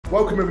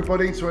Welcome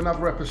everybody to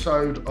another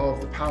episode of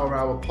the Power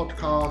Hour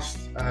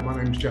podcast.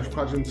 My name is James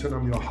Caan,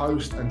 I'm your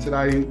host, and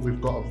today we've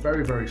got a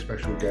very, very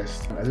special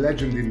guest, a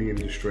legend in the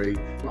industry.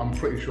 I'm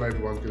pretty sure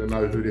everyone's going to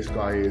know who this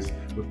guy is.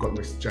 We've got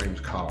Mr.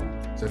 James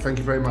Caan. So thank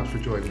you very much for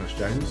joining us,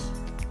 James.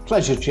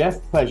 Pleasure, Jeff.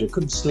 Pleasure.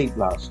 Couldn't sleep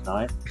last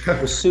night.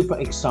 Was super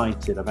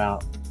excited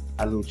about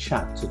a little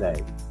chat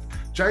today.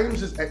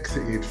 James has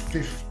exited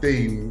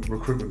 15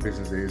 recruitment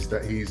businesses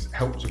that he's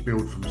helped to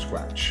build from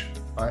scratch.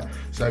 Right?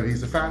 So he's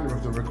the founder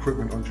of the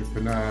Recruitment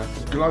Entrepreneur,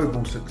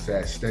 global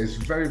success. There's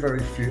very, very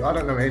few, I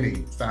don't know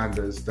any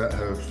founders that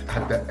have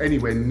had that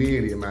anywhere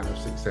near the amount of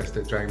success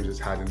that James has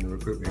had in the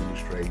recruitment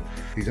industry.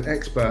 He's an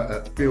expert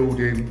at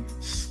building,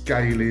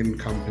 scaling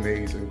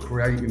companies and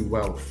creating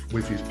wealth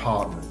with his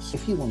partners.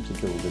 If you want to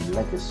build a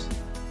legacy,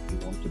 you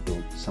want to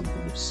build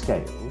something of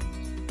scale,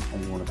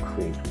 and you want to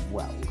create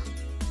wealth,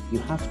 you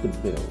have to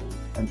build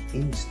an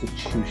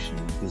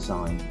institutionally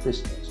designed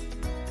business.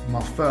 My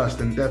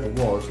first endeavour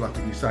was, like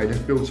you say, let's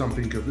build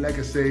something of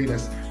legacy.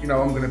 I'm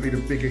going to be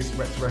the biggest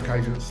rec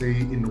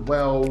agency in the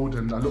world.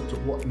 And I looked at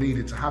what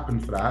needed to happen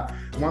for that.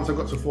 And once I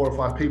got to 4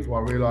 or 5 people,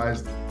 I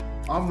realised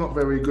I'm not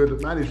very good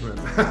at management,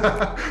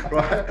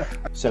 right?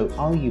 So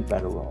are you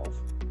better off?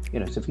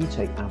 So if you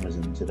take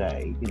Amazon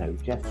today,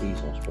 Jeff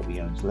Bezos probably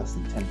owns less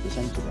than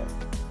 10% of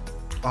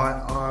it.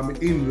 I'm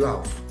in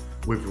love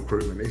with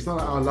recruitment. It's not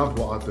that I love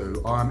what I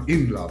do. I'm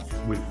in love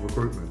with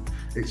recruitment.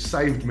 It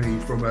saved me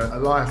from a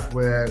life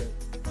where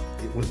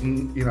it was,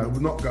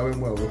 not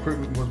going well.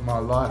 Recruitment was my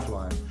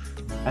lifeline.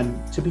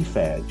 And to be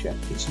fair, Jeff,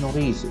 it's not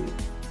easy.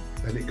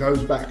 And it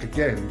goes back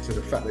again to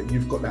the fact that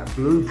you've got that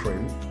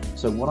blueprint.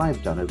 So what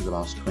I've done over the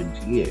last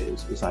 20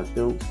 years is I've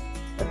built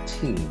a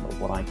team of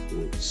what I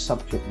call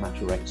subject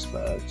matter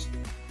experts.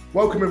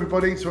 Welcome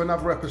everybody to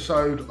another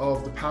episode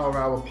of the Power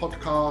Hour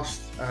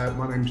podcast.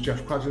 My name is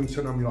James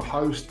Caan, I'm your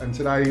host, and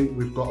today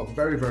we've got a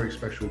very, very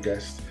special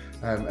guest,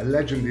 a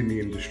legend in the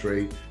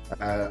industry.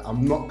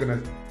 I'm not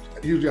going to,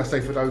 usually I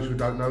say for those who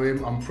don't know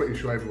him, I'm pretty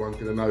sure everyone's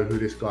going to know who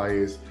this guy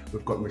is.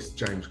 We've got Mr.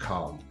 James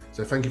Caan.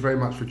 So thank you very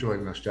much for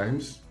joining us,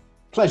 James.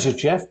 Pleasure,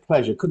 Jeff,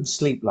 pleasure. Couldn't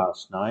sleep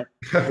last night.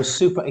 Was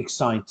super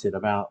excited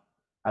about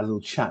a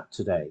little chat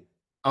today.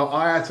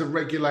 I had to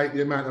regulate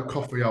the amount of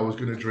coffee I was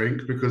going to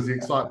drink because the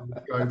excitement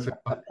was going to.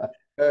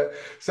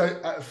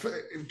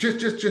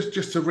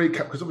 Just to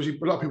recap, because obviously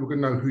a lot of people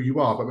can know who you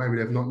are, but maybe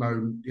they've not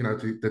known,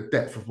 the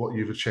depth of what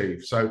you've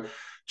achieved. So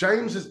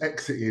James has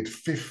exited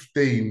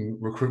 15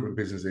 recruitment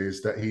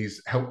businesses that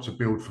he's helped to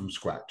build from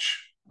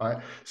scratch. Right?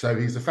 So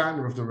he's the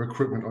founder of the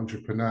Recruitment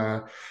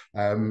Entrepreneur.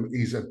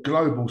 He's a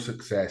global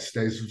success.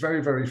 There's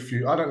very, very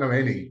few, I don't know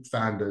any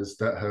founders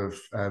that have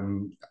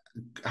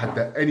had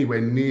that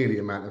anywhere near the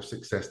amount of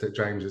success that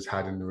James has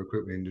had in the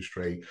recruitment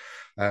industry.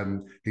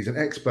 He's an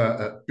expert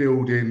at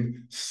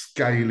building,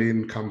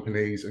 scaling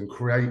companies and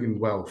creating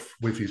wealth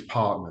with his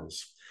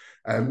partners.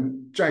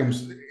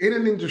 James, in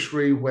an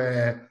industry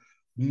where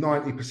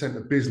 90%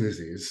 of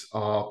businesses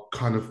are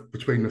kind of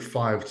between the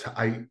 5 to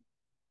 8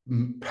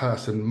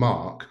 person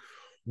mark,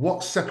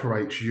 what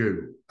separates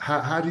you?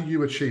 How do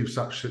you achieve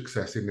such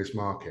success in this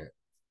market?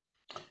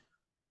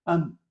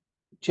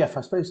 Jeff,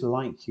 I suppose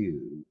like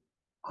you,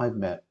 I've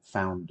met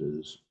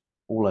founders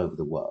all over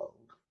the world.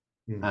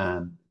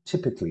 And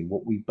typically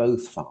what we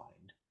both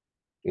find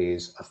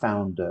is a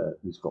founder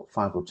who's got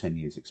 5 or 10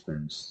 years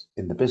experience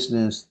in the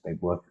business. They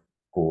work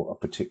for a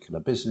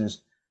particular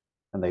business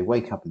and they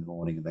wake up in the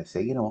morning and they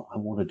say, I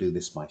want to do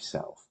this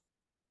myself.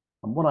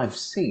 And what I've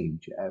seen,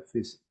 Jeff,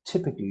 is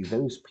typically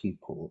those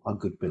people are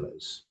good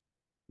billers.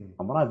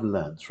 And what I've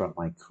learned throughout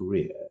my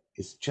career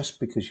is just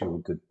because you're a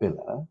good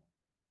biller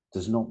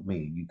does not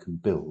mean you can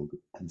build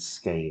and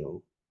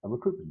scale a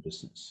recruitment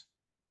business.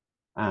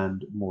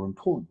 And more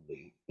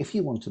importantly, if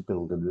you want to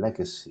build a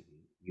legacy,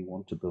 you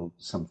want to build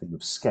something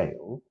of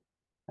scale,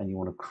 and you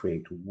want to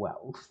create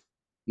wealth,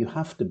 you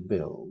have to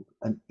build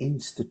an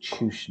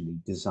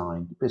institutionally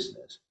designed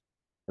business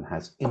that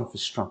has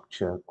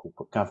infrastructure,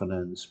 corporate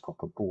governance,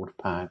 proper board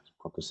packs,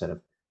 proper set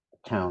of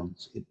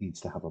accounts. It needs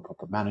to have a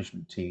proper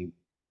management team.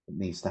 It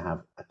needs to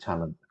have a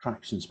talent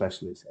attraction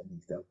specialist. It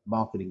needs to have a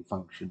marketing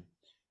function.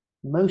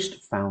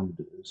 Most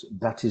founders,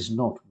 that is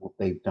not what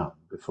they've done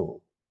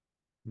before.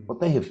 What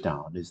they have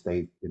done is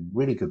they've been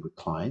really good with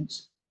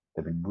clients.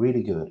 They've been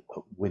really good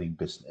at winning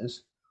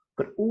business.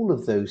 But all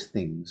of those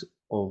things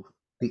of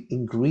the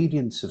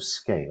ingredients of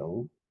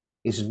scale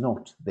is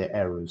not their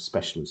area of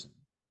specialism.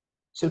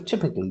 So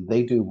typically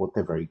they do what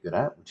they're very good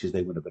at, which is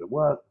they win a bit of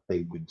work,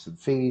 they win some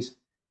fees,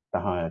 they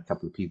hire a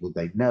couple of people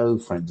they know,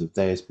 friends of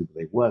theirs, people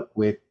they work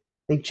with.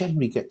 They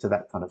generally get to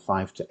that kind of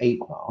 5 to 8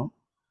 mark,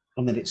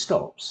 and then it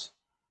stops.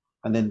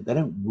 And then they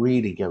don't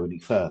really go any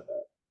further.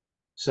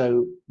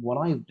 So what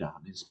I've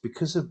done is,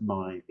 because of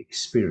my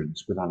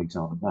experience with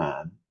Alexander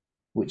Mann,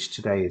 which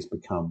today has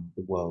become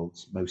the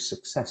world's most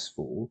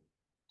successful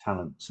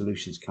talent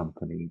solutions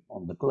company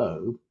on the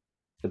globe,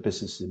 the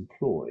business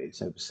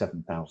employs over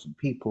 7,000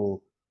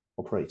 people,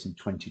 operates in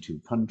 22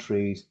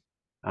 countries,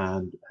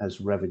 and has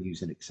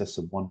revenues in excess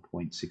of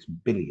 1.6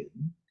 billion.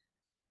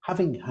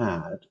 Having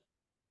had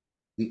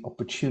the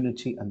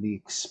opportunity and the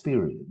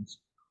experience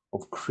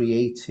of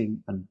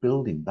creating and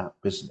building that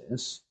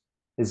business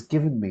has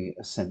given me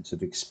a sense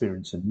of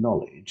experience and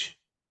knowledge,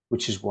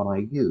 which is what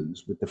I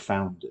use with the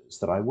founders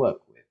that I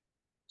work with.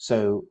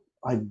 So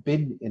I've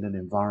been in an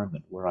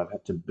environment where I've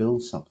had to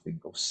build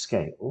something of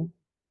scale.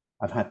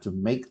 I've had to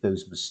make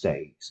those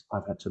mistakes.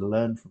 I've had to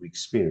learn from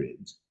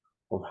experience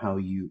of how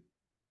you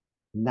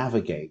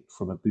navigate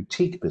from a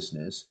boutique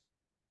business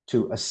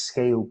to a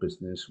scale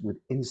business with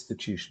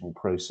institutional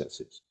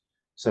processes.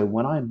 So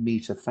when I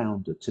meet a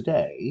founder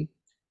today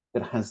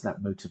that has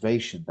that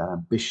motivation, that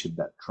ambition,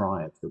 that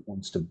drive, that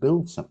wants to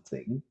build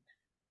something,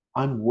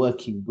 I'm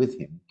working with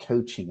him,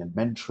 coaching and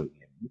mentoring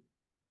him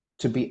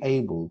to be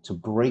able to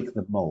break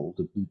the mold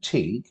of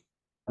boutique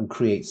and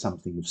create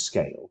something of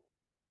scale.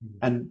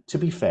 And to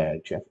be fair,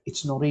 Jeff,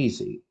 it's not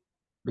easy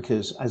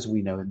because, as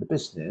we know in the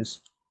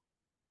business,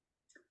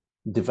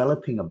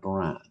 developing a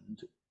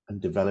brand and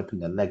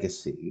developing a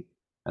legacy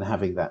and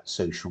having that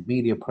social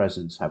media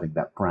presence, having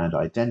that brand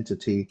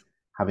identity,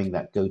 having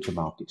that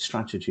go-to-market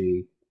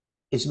strategy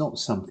is not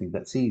something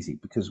that's easy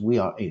because we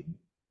are in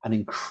an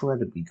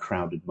incredibly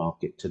crowded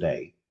market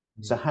today.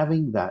 So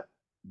having that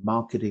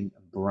marketing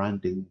and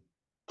branding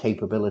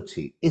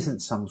capability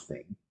isn't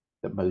something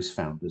that most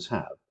founders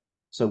have.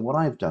 So what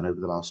I've done over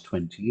the last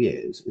 20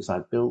 years is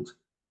I've built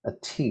a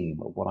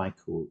team of what I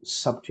call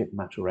subject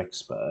matter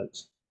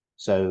experts.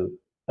 So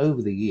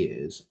over the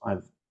years,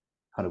 I've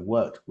kind of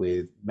worked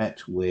with,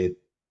 met with,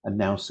 and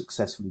now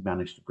successfully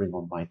managed to bring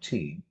on my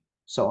team.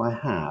 So I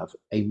have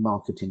a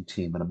marketing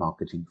team and a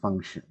marketing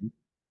function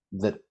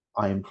that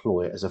I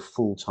employ as a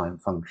full-time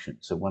function.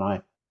 So when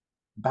I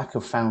back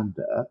a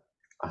founder,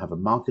 I have a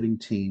marketing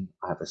team,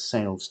 I have a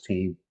sales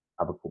team,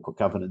 I have a corporate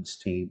governance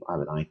team, I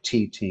have an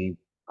IT team,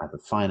 I have a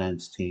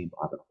finance team,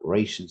 I have an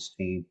operations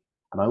team,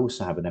 and I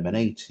also have an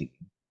M&A team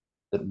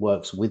that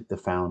works with the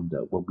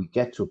founder. When we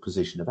get to a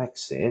position of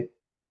exit,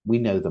 we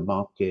know the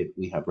market,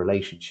 we have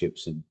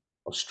relationships in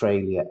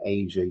Australia,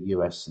 Asia,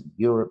 US, and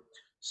Europe.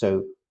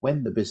 So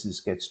when the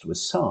business gets to a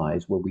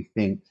size where we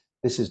think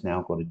this has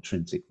now got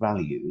intrinsic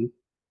value,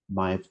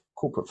 my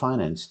corporate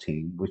finance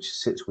team, which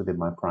sits within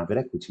my private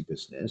equity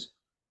business,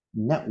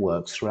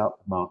 networks throughout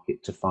the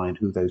market to find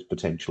who those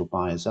potential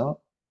buyers are.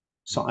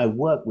 So I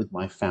work with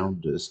my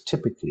founders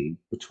typically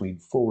between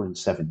 4 and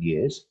 7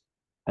 years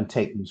and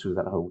take them through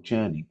that whole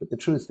journey. But the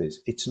truth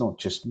is, it's not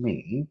just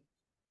me.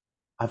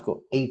 I've got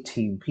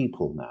 18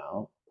 people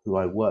now who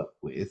I work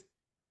with.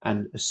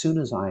 And as soon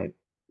as I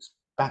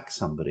back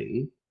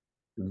somebody,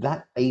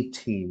 that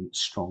 18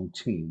 strong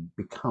team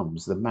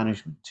becomes the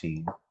management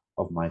team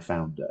of my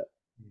founder.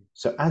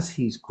 So as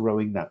he's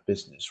growing that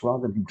business,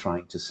 rather than him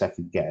trying to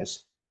second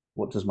guess,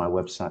 what does my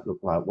website look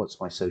like?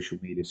 What's my social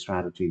media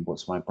strategy?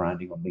 What's my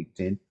branding on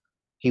LinkedIn?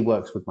 He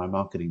works with my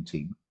marketing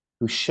team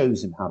who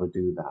shows him how to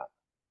do that.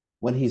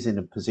 When he's in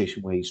a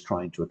position where he's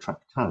trying to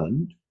attract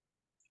talent,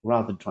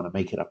 rather than trying to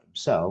make it up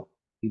himself,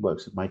 he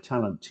works with my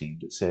talent team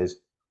that says,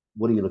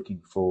 what are you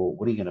looking for?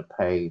 What are you going to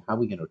pay? How are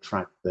we going to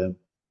attract them?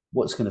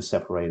 What's going to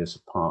separate us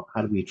apart?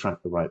 How do we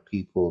attract the right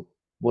people?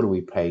 What do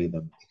we pay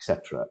them,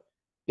 etc.?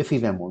 If he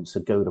then wants a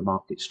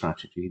go-to-market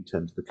strategy in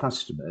terms of the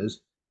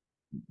customers,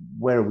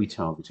 where are we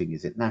targeting?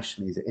 Is it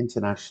nationally? Is it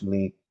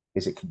internationally?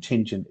 Is it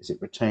contingent? Is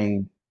it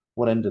retained?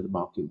 What end of the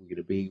market are we going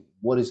to be?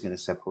 What is going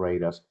to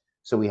separate us?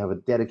 So we have a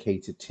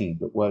dedicated team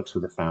that works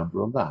with the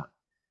founder on that.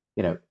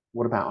 You know,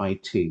 what about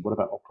IT? What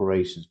about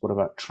operations? What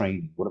about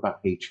training? What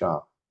about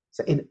HR?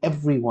 So in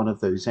every one of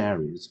those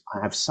areas,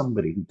 I have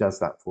somebody who does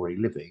that for a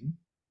living.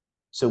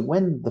 So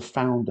when the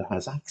founder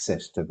has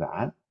access to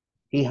that,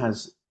 he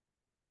has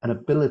an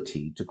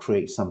ability to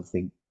create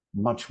something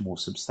much more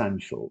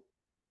substantial.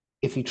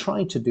 If he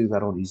tried to do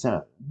that on his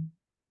own,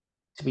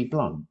 to be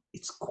blunt,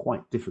 it's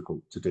quite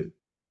difficult to do.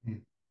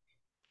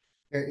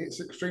 Yeah,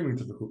 it's extremely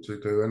difficult to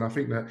do, and I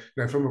think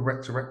that from a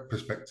rec to rec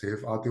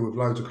perspective, I deal with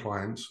loads of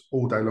clients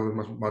all day long.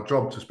 It's my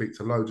job to speak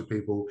to loads of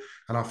people,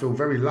 and I feel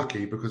very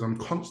lucky because I'm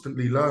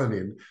constantly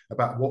learning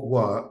about what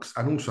works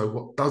and also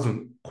what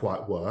doesn't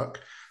quite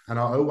work. And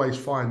I always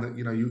find that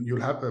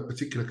you'll have a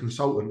particular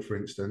consultant, for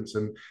instance,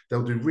 and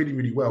they'll do really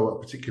really well at a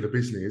particular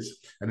business,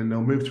 and then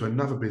they'll move to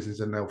another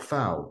business and they'll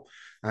fail.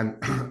 And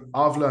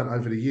I've learned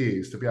over the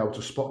years to be able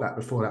to spot that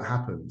before that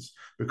happens,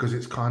 because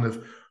it's kind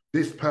of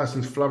this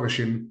person's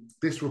flourishing.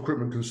 This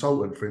recruitment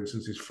consultant, for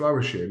instance, is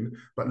flourishing,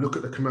 but look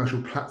at the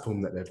commercial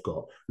platform that they've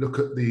got. Look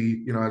at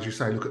the, as you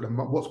say, look at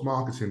what's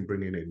marketing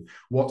bringing in,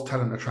 what's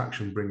talent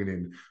attraction bringing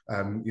in,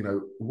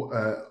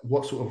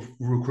 what sort of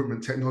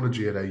recruitment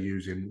technology are they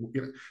using?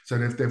 So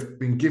they've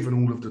been given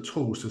all of the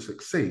tools to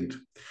succeed.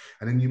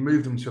 And then you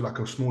move them to like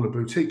a smaller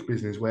boutique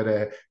business where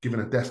they're given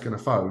a desk and a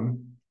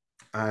phone,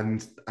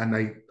 and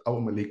they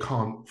ultimately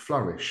can't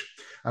flourish.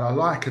 And I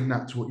liken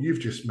that to what you've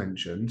just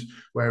mentioned,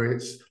 where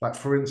it's like,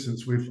 for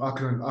instance, with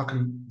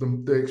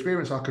the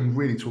experience I can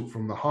really talk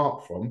from the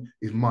heart from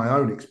is my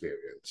own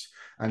experience.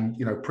 And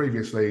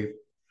previously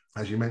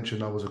As you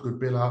mentioned, I was a good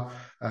biller.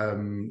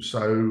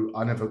 So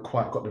I never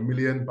quite got the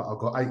million, but I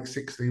got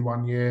 860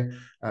 one year.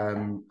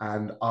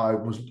 And I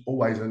was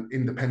always an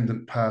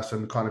independent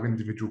person, kind of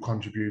individual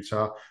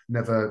contributor,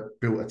 never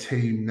built a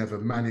team, never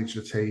managed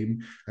a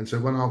team. And so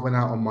when I went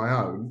out on my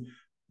own,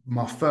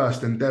 my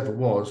first endeavor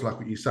was, like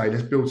what you say,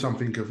 let's build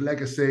something of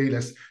legacy.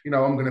 I'm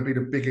going to be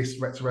the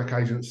biggest rec to rec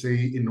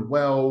agency in the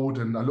world.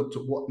 And I looked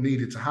at what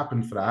needed to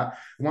happen for that.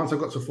 And once I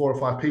got to 4 or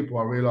 5 people,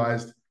 I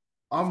realized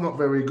I'm not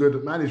very good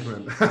at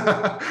management,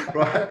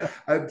 right?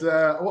 And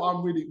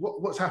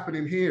what's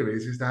happening here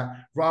is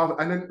that rather,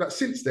 and then but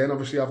since then,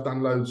 obviously, I've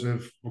done loads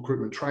of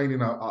recruitment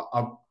training.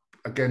 I've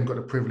again got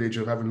the privilege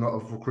of having a lot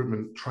of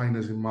recruitment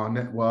trainers in my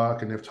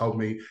network, and they've taught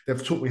me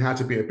how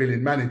to be a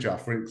billing manager,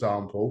 for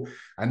example.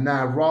 And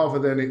now, rather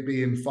than it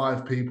being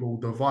 5 people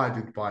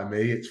divided by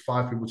me, it's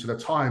 5 people to the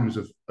times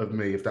of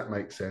me, if that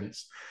makes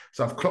sense.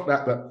 So I've clocked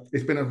that, but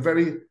it's been a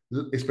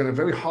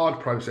very hard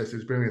process.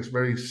 It's been a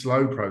very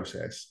slow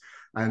process.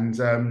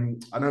 And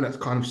I know that's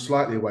kind of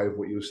slightly away with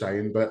what you were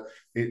saying, but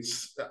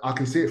I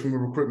can see it from a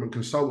recruitment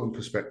consultant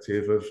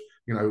perspective of,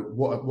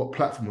 what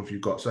platform have you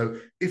got? So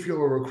if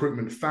you're a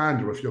recruitment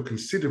founder, if you're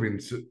considering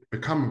to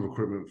become a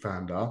recruitment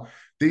founder,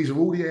 these are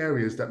all the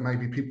areas that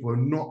maybe people are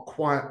not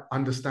quite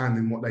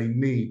understanding what they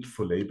need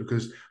fully,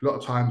 because a lot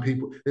of time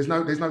there's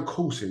no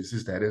courses,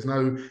 is there?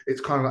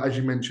 It's kind of like, as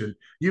you mentioned,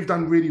 you've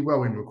done really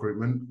well in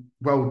recruitment.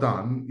 Well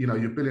done.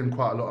 You're billing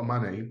quite a lot of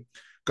money.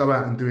 Go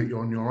out and do it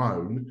on your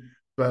own.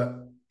 But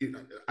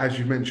as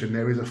you mentioned,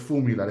 there is a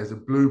formula, there's a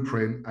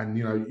blueprint, and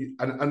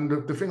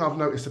the thing I've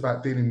noticed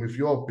about dealing with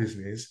your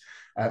business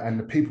and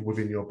the people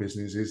within your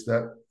business is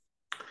that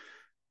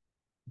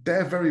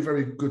they're very,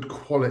 very good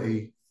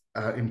quality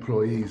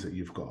employees that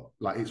you've got.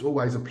 Like, it's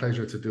always a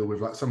pleasure to deal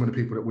with. Like, some of the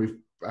people that we've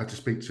had to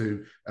speak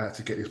to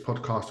get this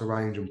podcast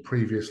arranged, and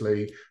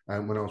previously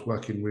when I was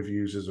working with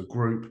you as a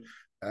group,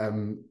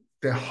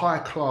 they're high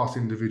class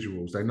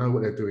individuals. They know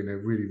what they're doing. They're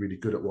really, really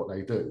good at what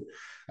they do.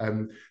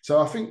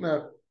 So I think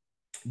that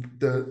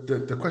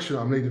the question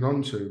I'm leading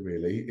on to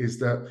really is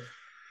that,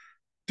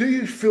 do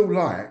you feel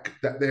like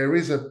that there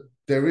is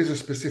a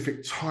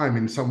specific time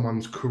in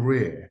someone's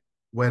career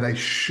where they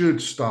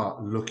should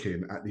start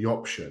looking at the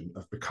option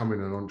of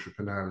becoming an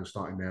entrepreneur and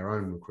starting their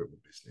own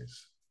recruitment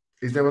business?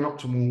 Is there an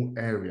optimal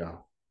area?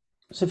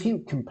 So if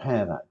you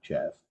compare that,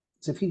 Jeff,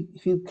 so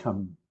if you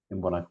come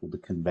in what I call the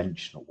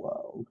conventional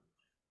world,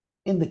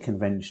 in the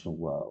conventional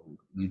world,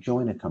 you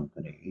join a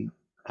company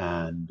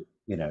and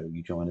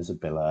you join as a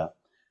biller,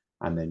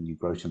 and then you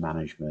grow to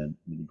management,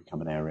 and you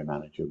become an area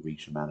manager,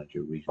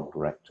 regional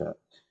director.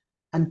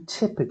 And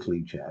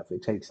typically, Jeff,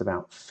 it takes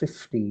about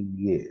 15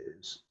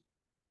 years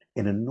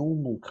in a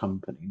normal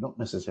company, not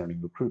necessarily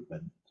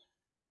recruitment,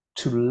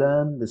 to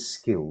learn the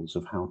skills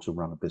of how to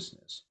run a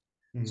business.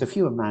 So if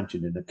you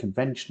imagine in a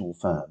conventional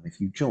firm, if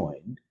you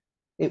joined,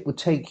 it would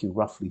take you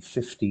roughly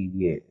 15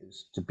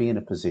 years to be in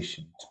a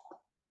position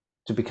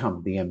to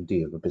become the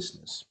MD of a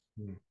business.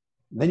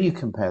 Then you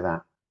compare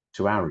that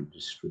to our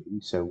industry.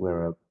 So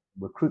we're a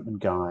recruitment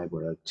guy,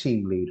 we're a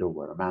team leader,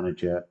 we're a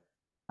manager,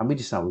 and we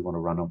decide we want to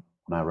run on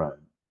our own.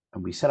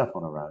 And we set up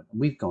on our own, and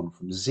we've gone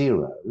from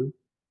zero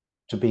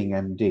to being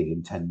MD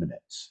in 10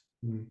 minutes.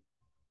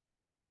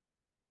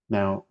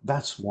 Now,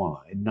 that's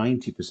why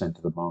 90%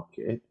 of the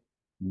market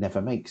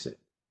never makes it,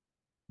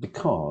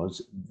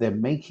 because they're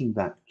making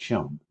that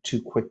jump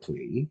too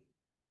quickly.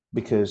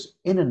 Because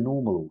in a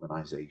normal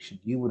organization,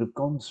 you would have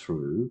gone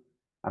through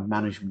a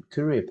management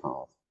career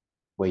path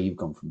where you've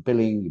gone from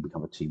billing, you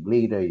become a team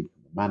leader, you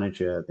become a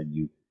manager, then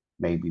you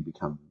maybe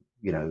become,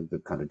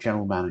 the kind of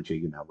general manager,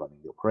 you're now running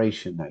the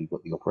operation. Now you've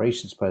got the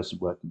operations person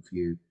working for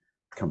you,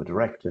 become a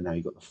director. Now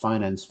you've got the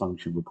finance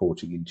function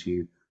reporting into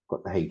you,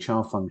 got the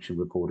HR function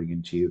reporting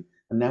into you.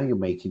 And now you're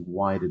making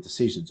wider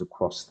decisions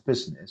across the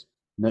business,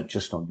 not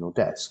just on your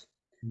desk.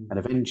 And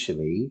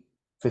eventually,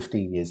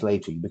 15 years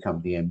later, you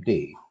become the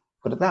MD.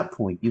 But at that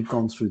point, you've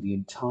gone through the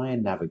entire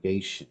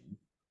navigation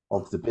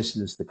of the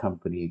business, the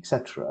company,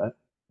 etc.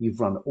 You've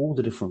run all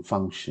the different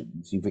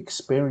functions. You've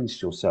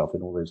experienced yourself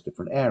in all those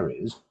different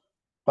areas.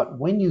 But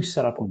when you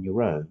set up on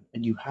your own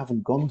and you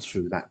haven't gone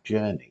through that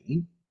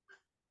journey,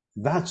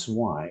 that's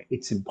why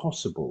it's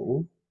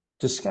impossible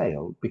to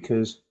scale,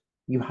 because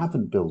you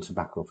haven't built a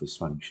back office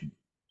function.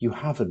 You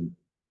haven't,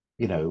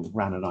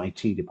 ran an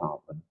IT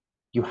department.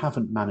 You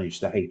haven't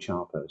managed the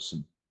HR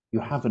person.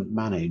 You haven't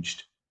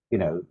managed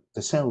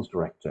the sales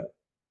director.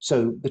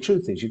 So the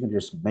truth is, you can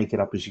just make it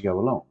up as you go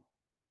along.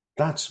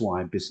 That's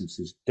why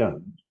businesses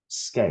don't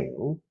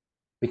scale,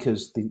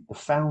 because the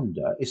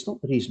founder, it's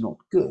not that he's not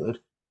good,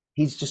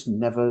 he's just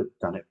never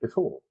done it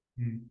before.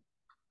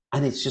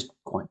 And it's just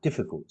quite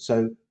difficult.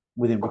 So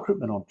within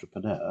recruitment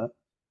entrepreneur,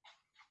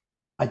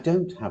 I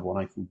don't have what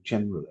I call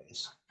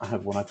generalists. I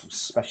have what I call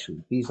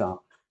specialists. These are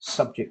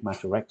subject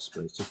matter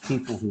experts, of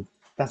people who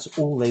that's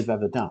all they've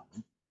ever done,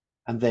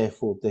 and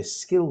therefore their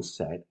skill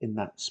set in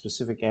that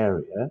specific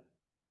area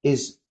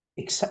is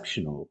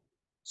exceptional.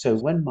 So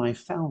when my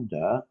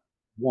founder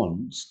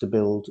wants to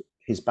build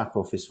his back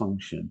office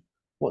function,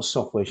 what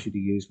software should he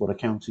use? What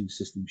accounting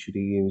system should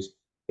he use?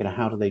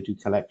 How do they do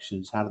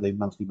collections? How do they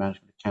monthly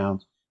management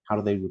accounts? How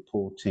do they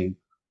reporting?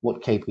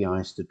 What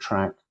KPIs to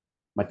track?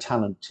 My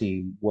talent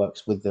team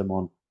works with them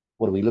on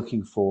what are we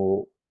looking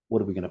for?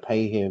 What are we going to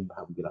pay him?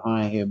 How are we going to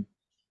hire him?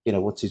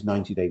 What's his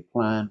 90-day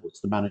plan?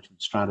 What's the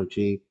management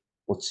strategy?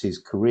 What's his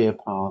career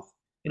path?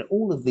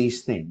 All of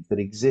these things that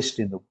exist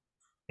in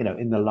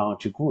the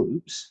larger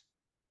groups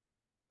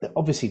that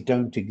obviously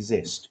don't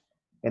exist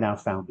in our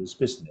founder's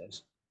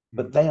business,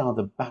 but they are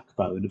the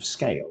backbone of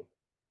scale.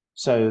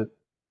 So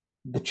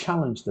the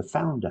challenge the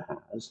founder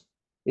has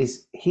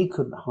is he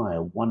couldn't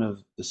hire one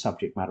of the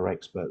subject matter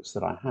experts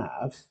that I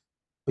have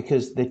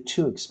because they're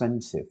too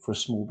expensive for a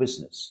small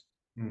business.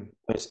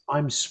 Whereas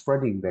I'm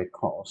spreading their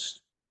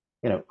cost,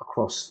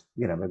 across,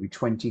 maybe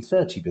 20,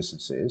 30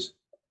 businesses.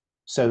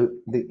 So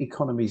the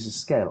economies of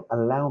scale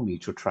allow me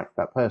to attract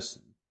that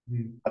person.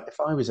 But if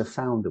I was a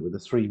founder with a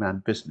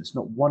 3-man business,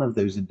 not one of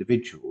those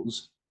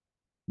individuals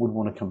would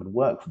want to come and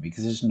work for me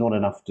because there's not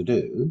enough to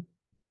do,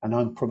 and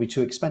I'm probably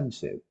too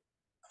expensive.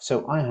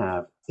 So I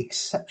have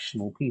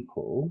exceptional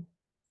people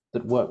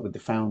that work with the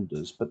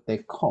founders, but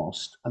their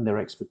cost and their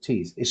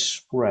expertise is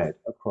spread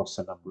across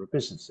a number of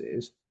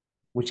businesses,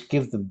 which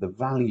give them the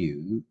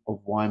value of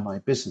why my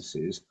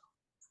businesses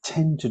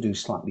tend to do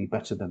slightly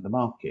better than the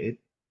market.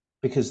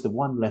 Because the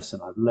one lesson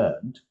I've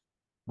learned,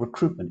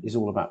 recruitment is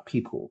all about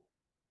people.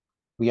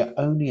 We are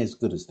only as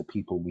good as the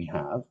people we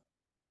have,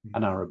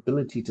 and our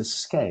ability to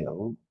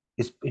scale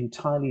is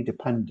entirely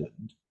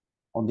dependent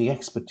on the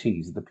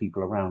expertise of the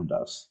people around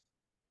us.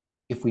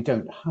 If we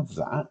don't have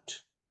that,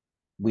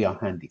 we are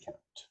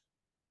handicapped.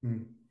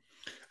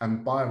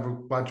 And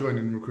by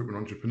joining Recruitment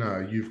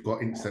Entrepreneur, you've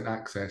got instant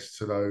access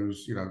to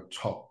those,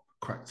 top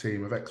crack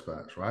team of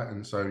experts, right?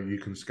 And so you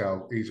can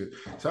scale easier.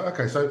 So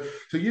okay, so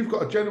you've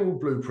got a general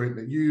blueprint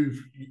that you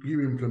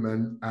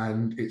implement,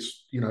 and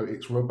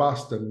it's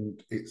robust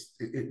and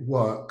it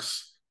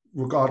works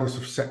regardless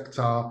of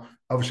sector.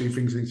 Obviously,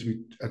 things need to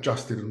be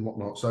adjusted and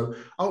whatnot. So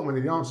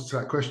ultimately, the answer to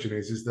that question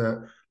is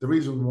that the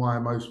reason why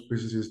most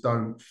businesses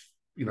don't,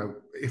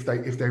 if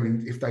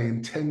they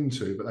intend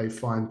to, but they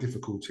find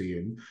difficulty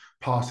in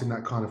passing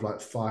that kind of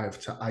like 5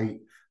 to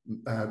 8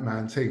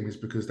 man team, is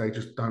because they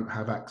just don't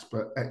have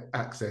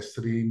access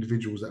to the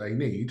individuals that they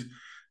need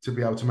to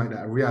be able to make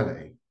that a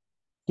reality.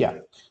 Yeah,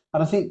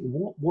 and I think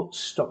what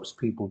stops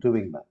people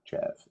doing that,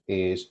 Jeff,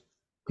 is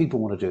people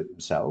want to do it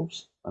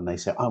themselves, and they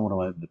say, I want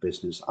to own the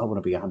business, I want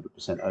to be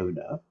 100%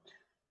 owner.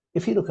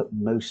 If you look at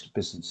most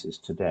businesses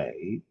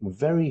today,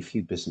 very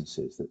few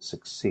businesses that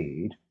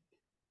succeed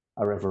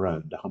are ever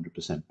owned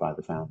 100% by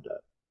the founder.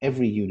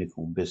 Every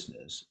unicorn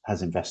business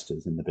has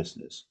investors in the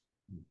business.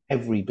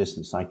 Every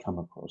business I come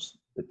across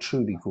that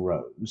truly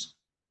grows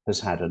has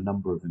had a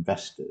number of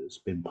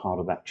investors been part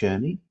of that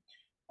journey.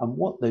 And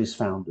what those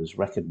founders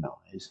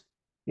recognize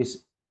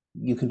is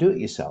you can do it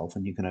yourself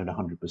and you can own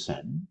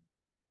 100%.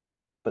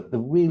 But the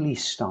really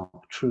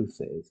stark truth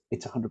is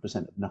it's 100%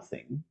 of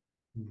nothing,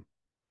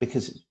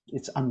 because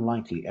it's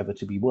unlikely ever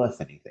to be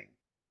worth anything.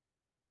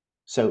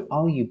 So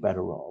are you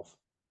better off?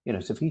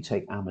 So if you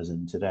take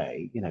Amazon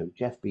today,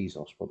 Jeff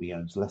Bezos probably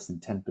owns less than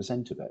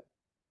 10% of it.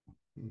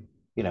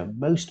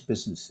 Most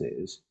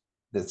businesses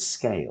that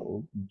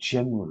scale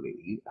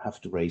generally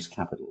have to raise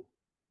capital,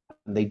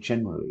 and they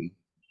generally,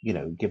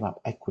 give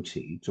up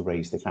equity to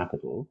raise the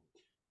capital.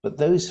 But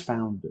those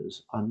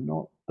founders are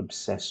not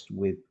obsessed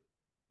with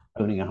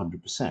owning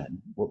 100%.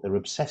 What they're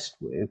obsessed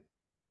with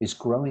is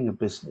growing a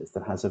business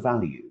that has a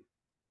value.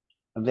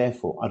 And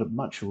therefore, I'd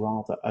much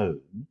rather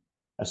own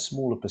a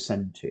smaller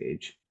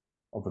percentage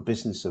of a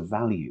business of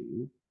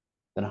value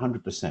than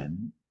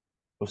 100%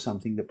 of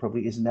something that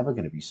probably is never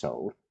going to be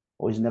sold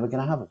or is never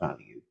going to have a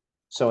value.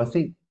 So I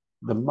think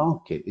the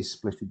market is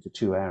split into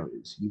 2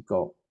 areas. You've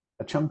got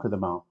a chunk of the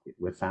market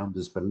where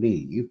founders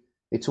believe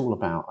it's all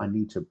about, I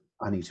need to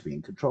be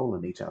in control, I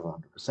need to have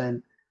 100%,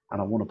 and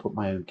I want to put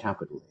my own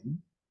capital in.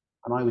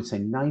 And I would say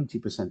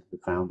 90% of the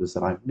founders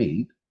that I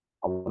meet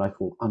are what I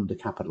call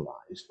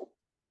undercapitalized.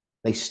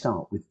 They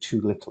start with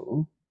too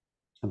little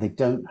and they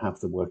don't have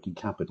the working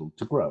capital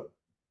to grow.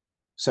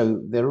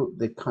 So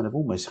they're kind of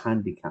almost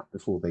handicapped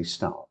before they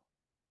start.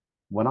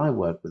 When I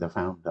work with a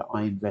founder,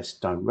 I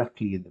invest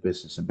directly in the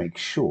business and make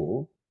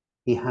sure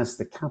he has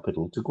the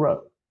capital to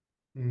grow.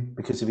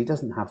 Because if he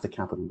doesn't have the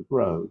capital to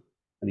grow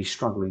and he's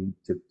struggling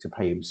to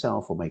pay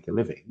himself or make a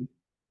living,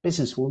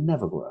 business will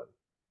never grow.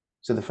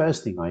 So the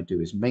first thing I do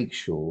is make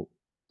sure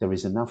there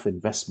is enough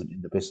investment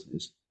in the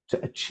business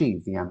to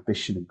achieve the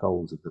ambition and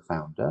goals of the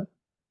founder.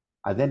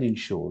 I then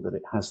ensure that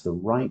it has the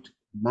right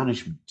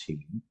management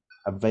team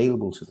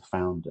available to the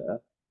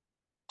founder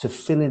to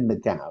fill in the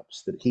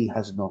gaps that he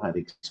has not had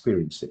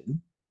experience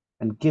in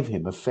and give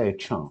him a fair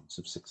chance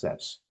of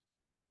success.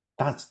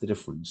 That's the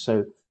difference.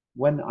 So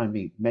when I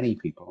meet many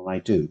people, and I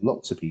do,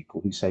 lots of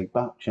people who say,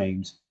 but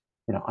James,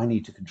 I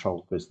need to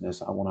control the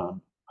business, I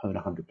want to own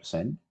 100%.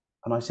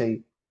 And I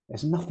say,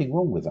 there's nothing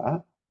wrong with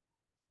that,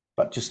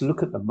 but just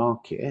look at the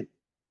market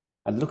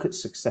and look at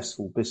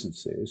successful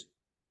businesses.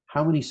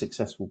 How many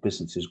successful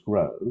businesses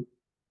grow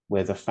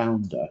where the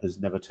founder has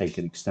never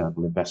taken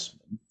external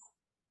investment?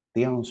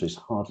 The answer is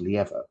hardly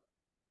ever.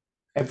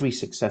 Every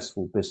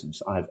successful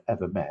business I've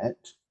ever met,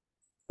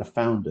 the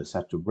founders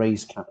had to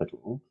raise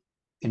capital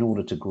in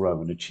order to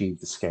grow and achieve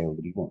the scale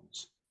that he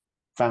wants.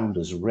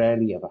 Founders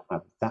rarely ever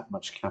have that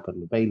much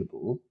capital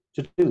available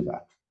to do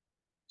that.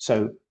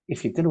 So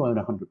if you're going to own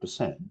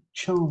 100%,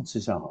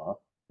 chances are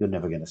you're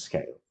never going to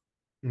scale.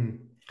 Mm.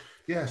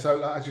 Yeah, so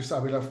like, as you say, I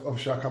mean,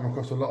 obviously I come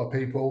across a lot of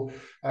people.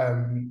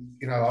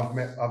 I've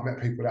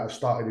met people that have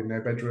started in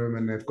their bedroom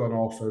and they've gone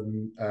off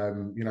and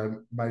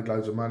made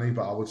loads of money.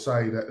 But I would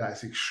say that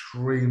that's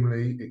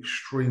extremely,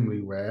 extremely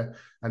rare.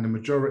 And the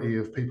majority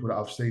of people that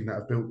I've seen that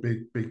have built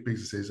big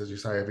businesses, as you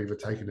say, have either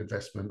taken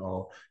investment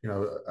or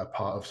a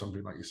part of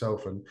something like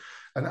yourself. And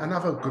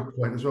another good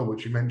point as well,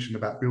 which you mentioned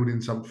about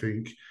building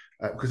something,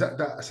 because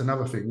that's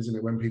another thing, isn't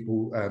it? When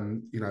people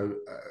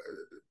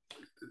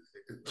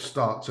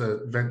start to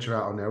venture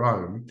out on their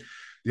own,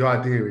 the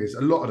idea is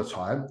a lot of the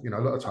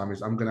time,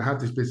 is I'm going to have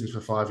this business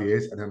for 5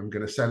 years and then I'm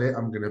going to sell it.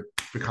 I'm going to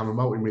become a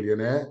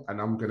multimillionaire and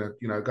I'm going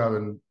to, go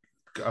and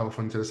go off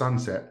into the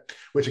sunset,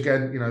 which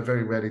again,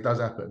 very rarely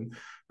does happen.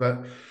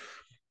 But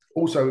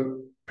also,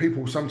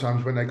 people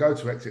sometimes when they go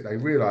to exit, they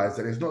realize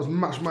that there's not as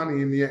much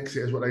money in the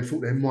exit as what they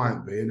thought there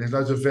might be. And there's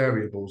loads of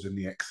variables in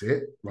the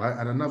exit, right?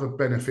 And another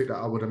benefit that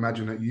I would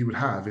imagine that you would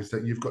have is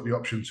that you've got the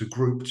option to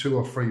group 2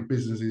 or 3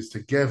 businesses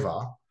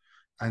together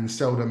and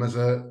sell them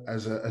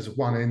as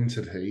one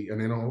entity,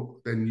 and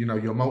then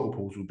your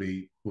multiples would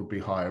be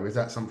higher. Is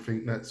that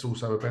something that's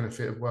also a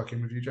benefit of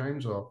working with you,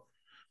 James? Or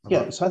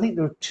Yeah, so I think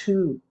there are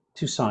two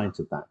sides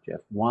of that,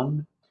 Jeff.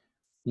 One,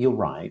 you're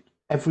right.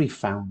 Every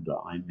founder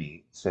I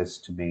meet says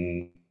to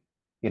me,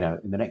 in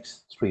the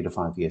next 3 to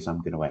 5 years,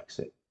 I'm going to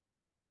exit.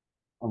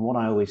 And what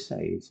I always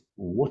say is,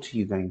 what are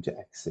you going to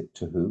exit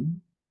to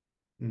whom?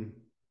 Mm.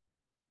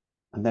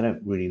 And they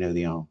don't really know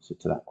the answer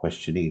to that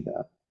question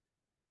either.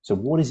 So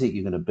what is it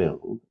you're going to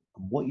build?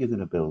 And what you're going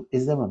to build,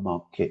 is there a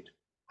market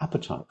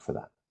appetite for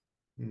that?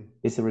 Mm.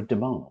 Is there a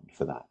demand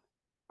for that?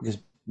 Because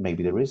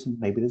maybe there is and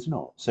maybe there's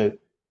not. So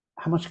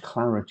how much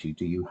clarity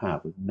do you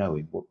have of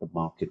knowing what the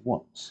market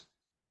wants?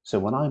 So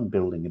when I'm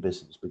building a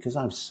business, because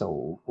I've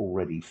sold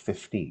already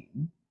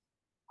 15,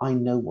 I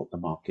know what the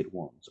market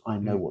wants. I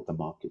know what the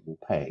market will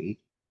pay.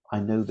 I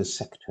know the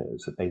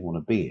sectors that they want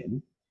to be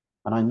in,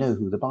 and I know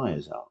who the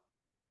buyers are.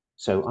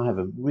 So I have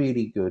a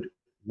really good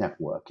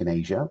network in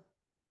Asia.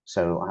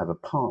 So I have a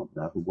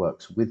partner who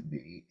works with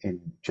me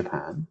in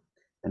Japan,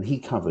 and he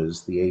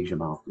covers the Asia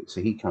market.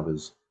 So he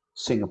covers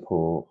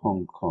Singapore,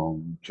 Hong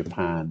Kong,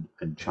 Japan,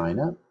 and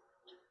China.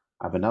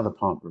 I have another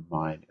partner of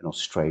mine in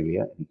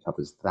Australia, and he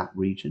covers that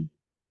region.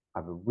 I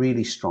have a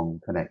really strong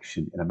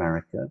connection in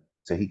America.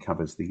 So he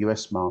covers the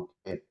US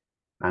market,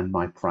 and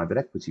my private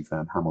equity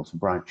firm, Hamilton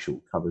Bradshaw,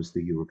 covers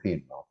the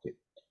European market.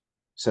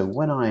 So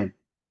when I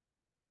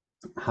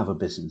have a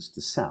business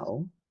to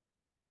sell,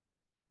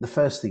 the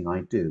first thing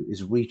I do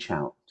is reach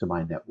out to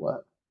my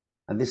network.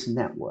 And this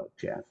network,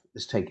 Jeff,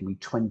 has taken me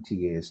 20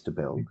 years to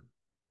build.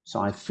 So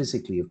I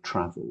physically have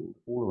traveled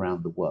all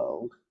around the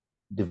world,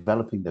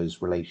 developing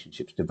those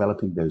relationships,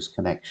 developing those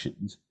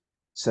connections,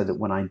 so that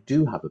when I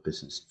do have a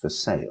business for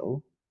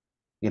sale,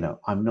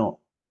 I'm not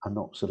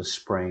sort of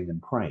spraying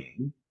and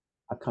praying.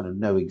 I kind of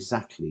know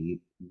exactly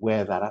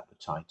where that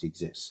appetite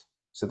exists.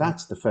 So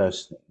that's the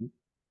first thing.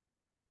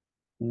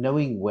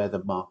 Knowing where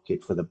the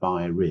market for the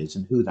buyer is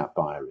and who that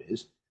buyer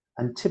is,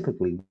 and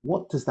typically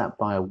what does that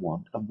buyer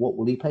want and what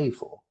will he pay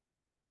for?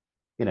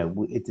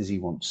 Does he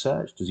want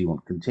search? Does he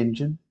want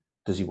contingent?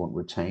 Does he want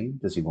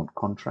retained? Does he want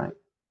contract?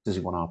 Does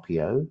he want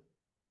RPO?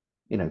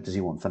 Does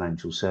he want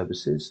financial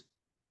services?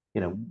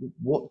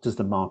 What does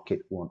the market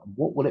want?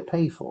 What will it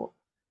pay for?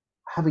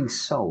 Having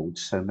sold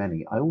so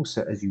many, I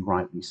also, as you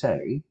rightly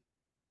say,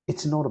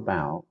 it's not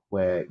about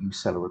where you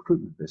sell a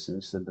recruitment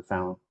business and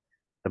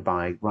the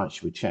buyer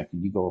writes you a check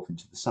and you go off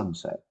into the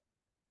sunset.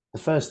 The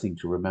first thing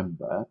to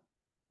remember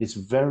is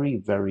very,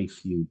 very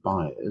few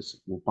buyers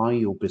will buy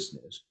your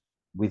business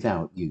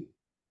without you.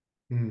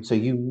 Mm. So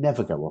you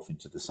never go off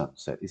into the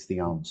sunset is the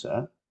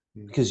answer,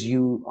 because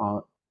you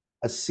are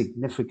a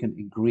significant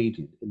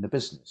ingredient in the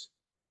business.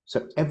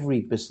 So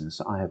every business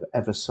I have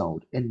ever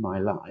sold in my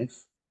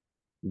life,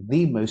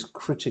 the most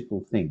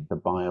critical thing the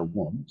buyer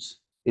wants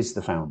is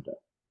the founder.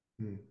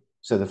 Mm.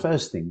 So the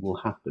first thing will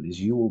happen is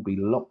you will be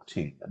locked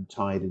in and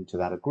tied into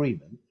that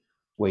agreement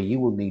where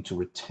you will need to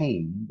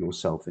retain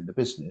yourself in the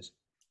business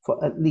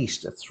for at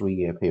least a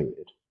 3-year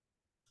period.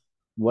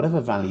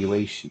 Whatever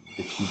valuation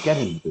that you get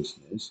in the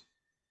business,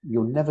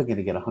 you're never going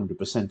to get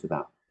 100% of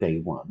that day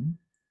one,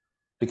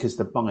 because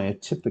the buyer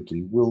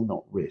typically will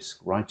not risk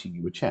writing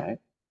you a check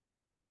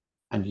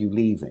and you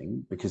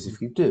leaving, because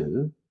if you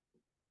do,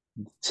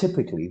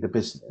 typically the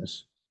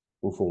business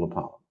will fall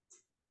apart.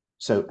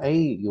 So A,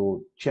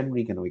 you're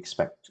generally going to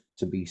expect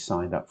to be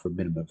signed up for a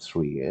minimum of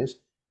 3 years.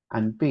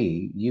 And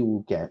B, you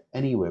will get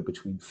anywhere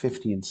between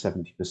 50 and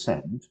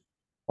 70%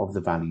 of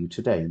the value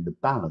today. And the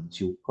balance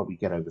you'll probably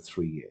get over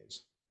 3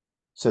 years.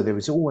 So there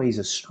is always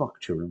a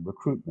structure in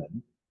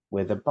recruitment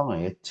where the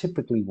buyer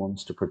typically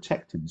wants to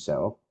protect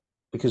himself,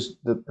 because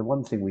the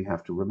one thing we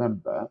have to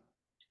remember,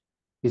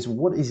 is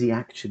what is he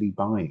actually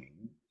buying?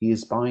 He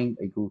is buying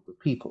a group of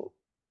people,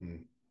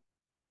 Mm.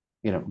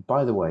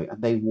 by the way,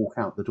 and they walk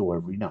out the door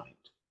every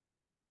night.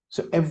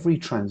 So every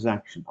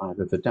transaction I've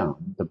ever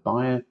done, the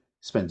buyer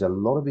spends a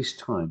lot of his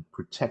time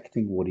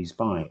protecting what he's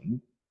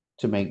buying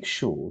to make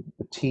sure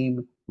the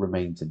team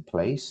remains in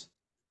place,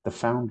 the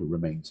founder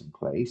remains in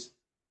place,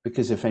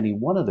 because if any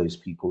one of those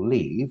people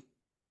leave,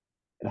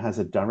 it has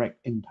a direct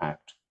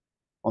impact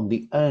on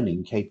the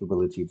earning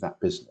capability of that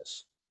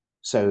business.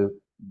 So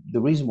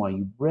the reason why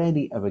you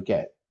rarely ever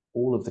get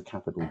all of the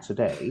capital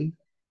today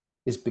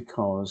is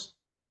because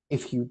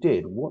if you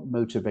did, what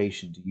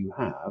motivation do you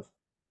have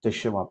to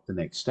show up the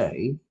next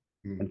day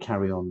Mm. and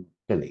carry on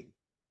billing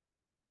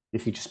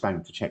if you just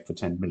banked a check for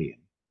 10 million?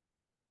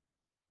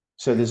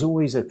 So Yeah. there's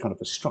always a kind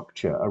of a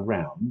structure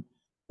around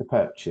the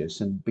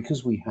purchase. And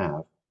because we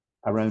have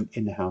our own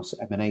in-house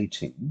M&A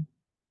team,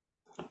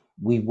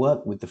 we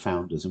work with the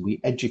founders and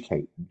we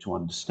educate them to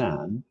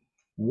understand,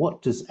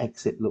 what does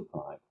exit look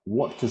like?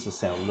 What does a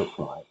sale look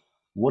like?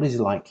 What is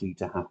likely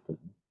to happen?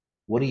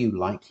 What are you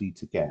likely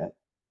to get?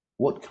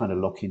 What kind of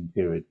lock-in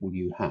period will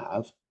you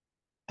have?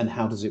 And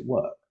how does it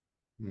work?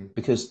 Mm.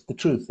 Because the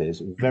truth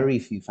is, very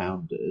few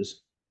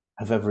founders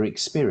have ever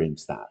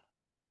experienced that.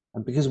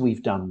 And because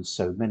we've done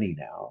so many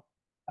now,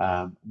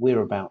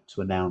 we're about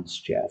to announce,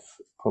 Jeff,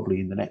 probably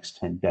in the next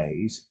 10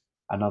 days,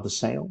 another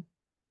sale.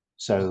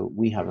 So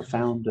we have a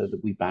founder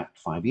that we backed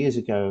 5 years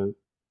ago.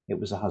 It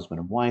was a husband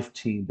and wife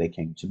team. They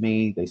came to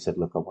me. They said,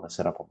 look, I want to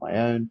set up on my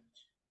own.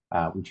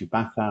 Would you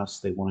back us?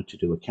 They wanted to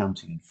do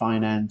accounting and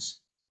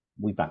finance.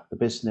 We backed the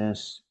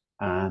business.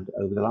 And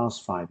over the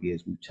last 5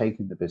 years, we've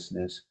taken the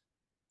business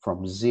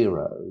from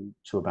 0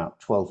 to about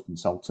 12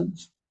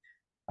 consultants.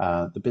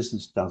 The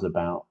business does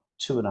about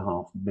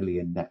 2.5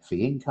 million net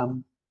fee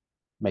income,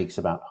 makes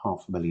about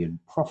 500,000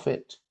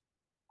 profit.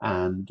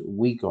 And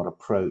we got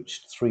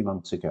approached 3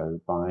 months ago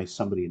by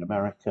somebody in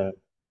America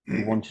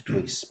who wanted to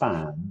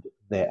expand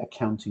their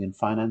accounting and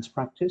finance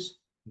practice.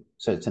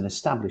 So it's an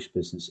established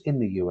business in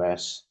the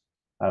US,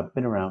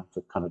 been around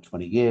for kind of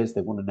 20 years.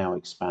 They want to now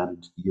expand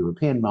into the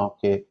European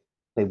market.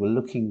 They were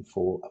looking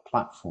for a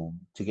platform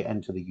to get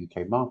into the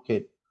UK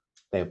market.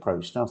 They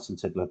approached us and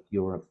said, look,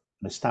 you're an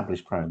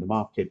established player in the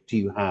market. Do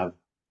you have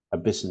a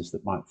business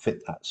that might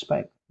fit that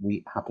spec?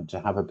 We happen to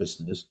have a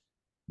business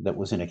that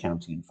was in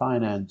accounting and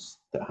finance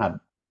that had,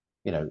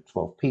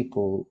 12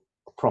 people,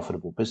 a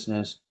profitable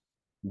business.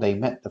 They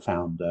met the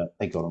founder,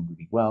 they got on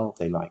really well,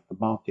 they liked the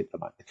market, they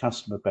liked the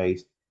customer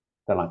base,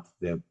 they liked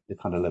the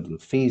kind of level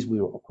of fees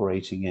we were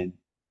operating in.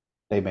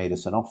 They made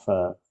us an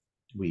offer,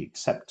 we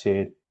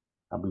accepted,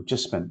 and we've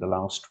just spent the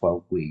last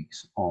 12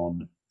 weeks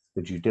on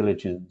the due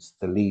diligence,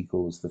 the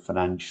legals, the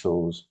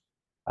financials,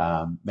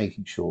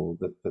 making sure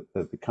that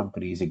the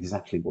company is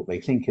exactly what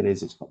they think it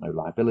is. It's got no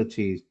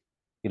liabilities.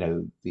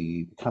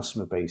 The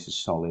customer base is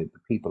solid, the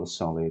people are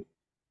solid,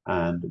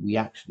 and we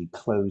actually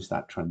closed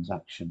that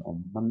transaction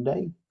on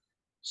Monday.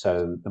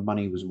 So the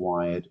money was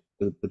wired,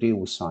 the deal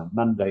was signed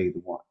Monday,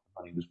 the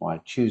money was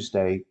wired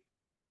Tuesday,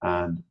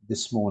 and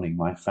this morning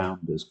my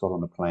founders got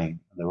on a plane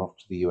and they're off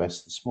to the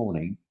US this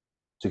morning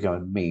to go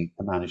and meet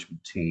the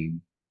management team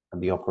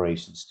and the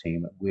operations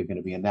team. We're going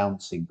to be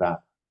announcing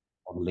that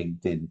on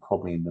LinkedIn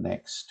probably in the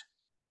next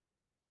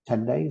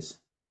 10 days.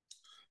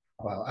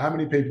 Wow, how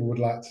many people would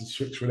like to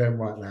switch with them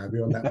right now? Be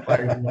on that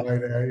plane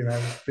right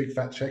there, big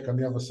fat check on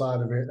the other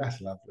side of it.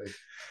 That's lovely.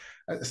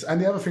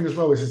 And the other thing as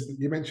well is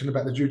you mentioned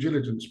about the due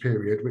diligence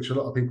period, which a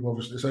lot of people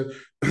obviously. So,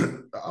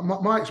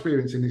 my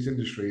experience in this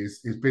industry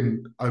has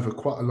been over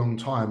quite a long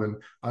time, and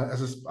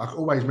as I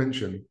always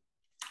mention,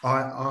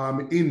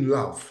 I'm in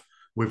love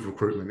with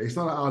recruitment. It's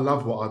not that I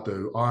love what I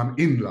do; I'm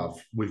in love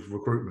with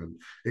recruitment.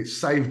 It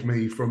saved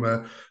me from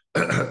a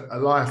a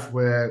life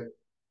where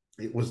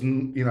it was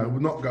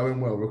not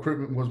going well.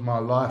 Recruitment was my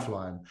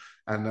lifeline,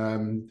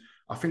 and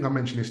I think I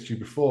mentioned this to you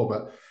before,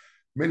 but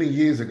many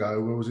years ago,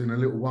 I was in a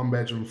little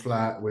one-bedroom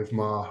flat with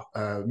my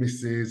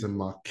missus and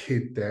my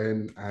kid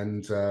then,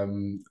 and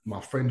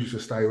my friend used to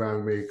stay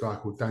around with me, a guy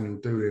called Daniel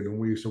Doolin, and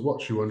we used to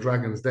watch you on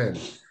Dragon's Den.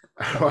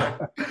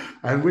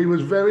 And we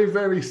was very,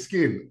 very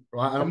skint,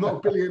 right? I'm not a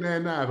billionaire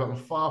now, but I'm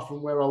far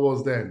from where I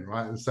was then,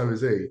 right? And so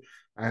is he.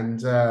 And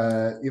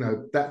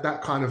that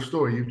kind of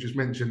story you've just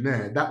mentioned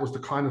there, that was the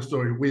kind of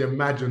story we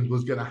imagined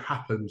was going to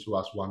happen to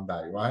us one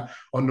day, right?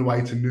 On the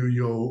way to New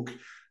York,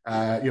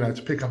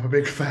 to pick up a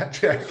big fat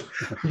check,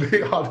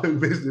 meet our new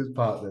business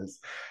partners.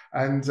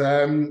 And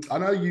I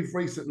know you've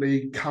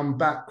recently come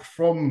back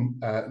from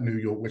New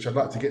York, which I'd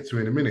like to get to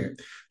in a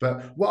minute.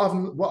 But what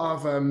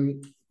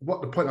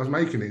the point I was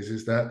making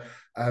is that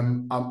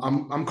I'm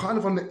kind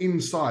of on the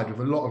inside of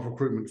a lot of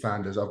recruitment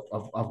founders.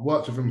 I've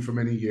worked with them for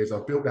many years.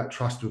 I've built that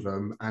trust with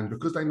them, and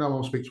because they know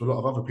I'll speak to a lot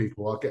of other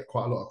people, I get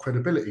quite a lot of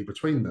credibility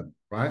between them,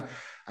 right?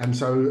 And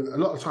so a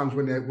lot of times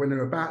when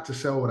they're about to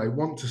sell or they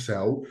want to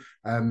sell,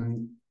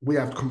 we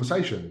have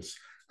conversations.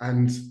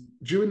 And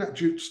during that,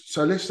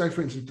 so let's say,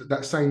 for instance,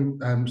 that same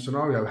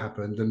scenario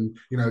happened, and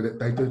that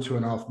they do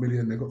 2.5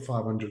 million, they've got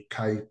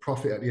 500K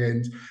profit at the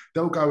end.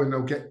 They'll go and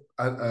they'll get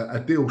a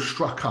deal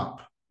struck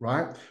up,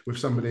 right, with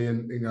somebody,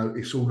 and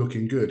it's all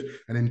looking good.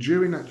 And then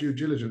during that due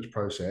diligence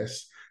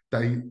process,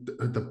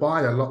 the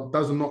buyer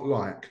does not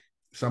like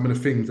some of the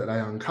things that they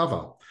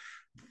uncover.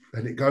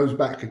 And it goes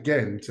back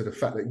again to the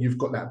fact that you've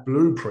got that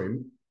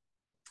blueprint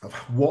of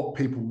what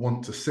people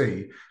want to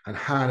see and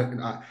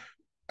how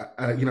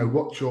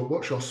what's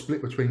your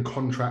split between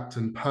contract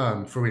and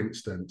perm, for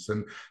instance,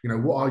 and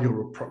what are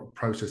your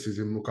processes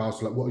in regards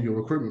to, like, what are your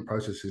recruitment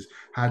processes?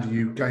 How do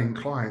you gain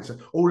clients?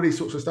 All of these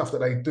sorts of stuff that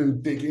they do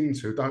dig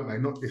into, don't they?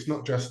 It's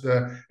not just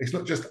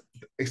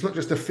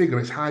a figure.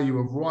 It's how you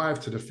arrive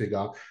to the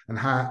figure and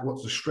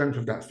what's the strength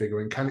of that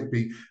figure, and can it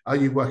be? Are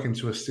you working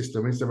to a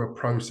system? Is there a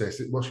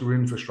process? What's your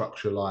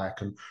infrastructure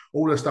like? And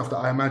all the stuff that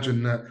I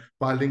imagine that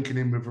by linking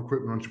in with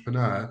Recruitment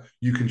Entrepreneur,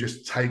 you can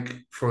just take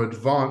an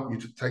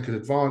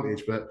advantage.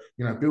 But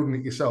building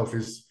it yourself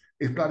is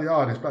bloody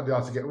hard. It's bloody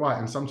hard to get right.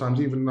 And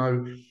sometimes, even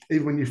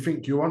when you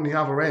think you're on the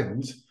other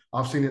end,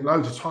 I've seen it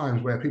loads of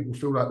times where people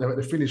feel like they're at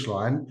the finish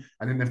line,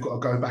 and then they've got to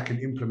go back and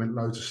implement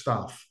loads of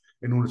stuff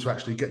in order to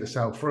actually get the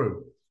sale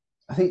through.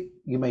 I think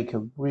you make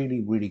a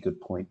really, really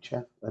good point,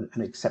 Jeff, an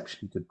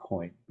exceptionally good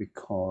point,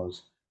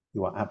 because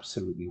you are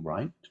absolutely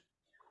right.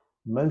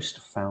 Most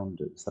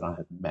founders that I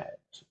have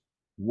met,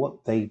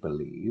 what they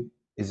believe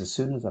is, as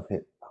soon as I've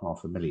hit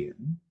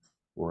 500,000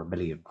 or 1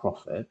 million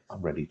profit,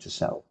 I'm ready to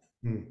sell.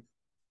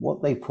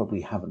 What they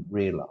probably haven't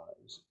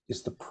realized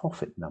is the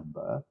profit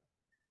number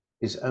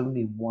is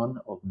only one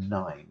of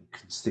 9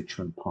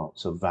 constituent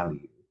parts of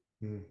value.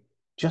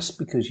 Just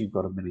because you've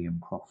got 1 million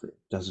profit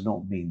does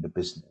not mean the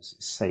business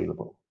is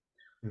saleable.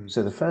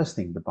 So the first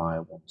thing the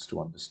buyer wants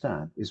to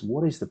understand is,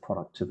 what is the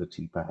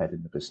productivity per head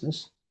in the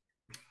business?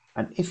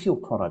 And if your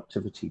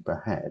productivity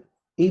per head,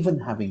 even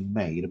having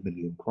made 1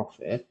 million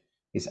profit,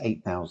 is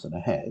 8,000 a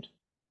head,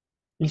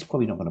 he's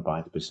probably not going to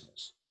buy the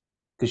business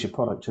because your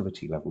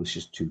productivity level is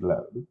just too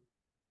low.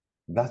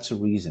 That's a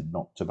reason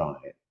not to buy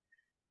it.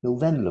 He'll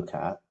then look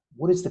at,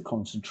 what is the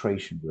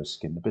concentration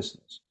risk in the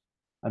business?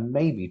 And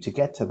maybe to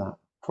get to that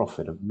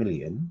profit of 1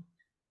 million,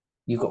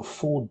 you've got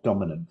 4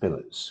 dominant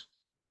pillars.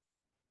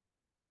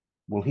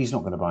 Well, he's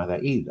not going to buy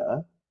that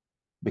either,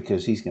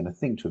 because he's going to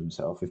think to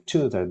himself, if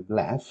 2 of them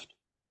left,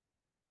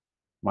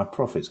 my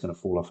profit's going to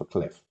fall off a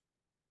cliff.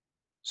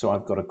 So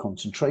I've got a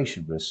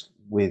concentration risk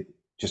with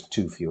just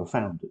 2 fewer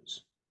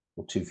founders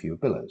or 2 fewer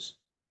billers.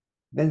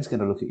 Then he's going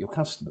to look at your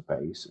customer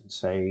base and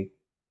say,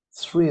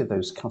 3 of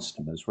those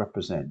customers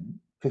represent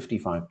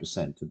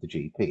 55% of the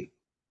GP.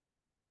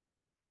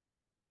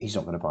 He's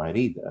not going to buy it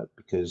either,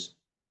 because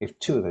if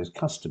 2 of those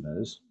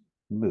customers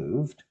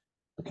moved,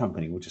 the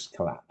company will just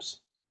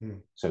collapse.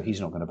 So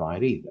he's not going to buy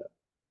it either.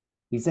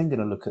 He's then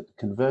going to look at the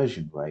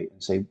conversion rate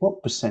and say,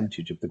 what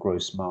percentage of the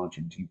gross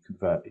margin do you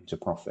convert into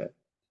profit?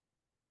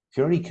 If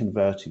you're only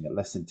converting at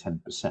less than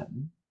 10%,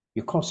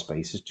 your cost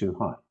base is too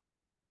high.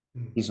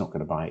 He's not going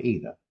to buy it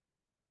either.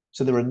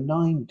 So there are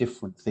 9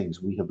 different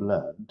things we have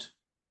learned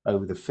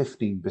over the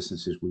 15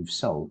 businesses we've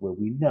sold, where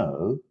we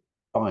know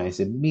buyers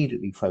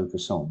immediately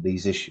focus on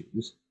these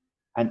issues.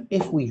 And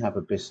if we have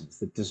a business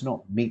that does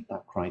not meet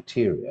that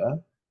criteria,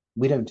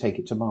 we don't take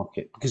it to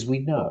market, because we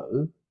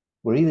know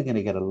we're either going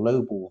to get a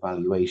lowball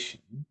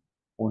valuation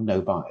or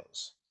no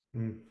buyers.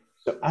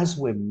 So as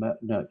we're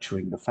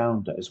nurturing the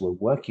founder, as we're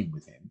working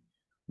with him,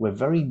 we're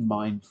very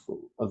mindful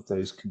of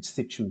those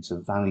constituents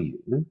of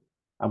value,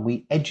 and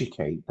we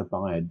educate the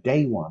buyer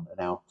day one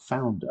and our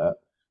founder,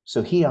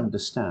 so he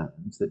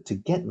understands that to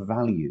get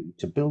value,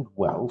 to build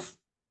wealth,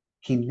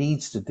 he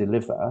needs to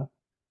deliver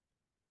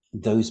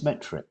those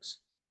metrics.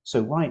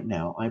 So right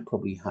now, I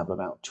probably have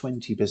about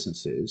 20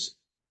 businesses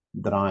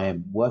that I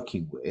am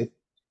working with,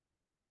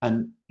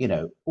 and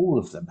all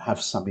of them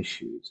have some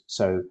issues.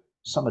 So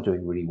some are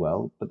doing really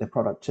well, but their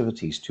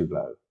productivity is too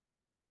low.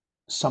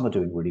 Some are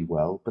doing really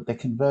well, but their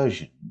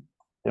conversion,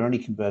 they're only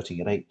converting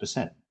at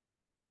 8%.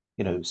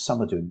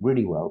 Some are doing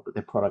really well, but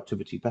their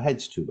productivity per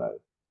head's too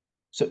low.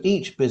 So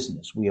each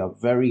business we are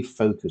very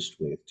focused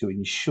with to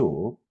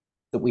ensure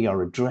that we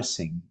are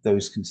addressing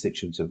those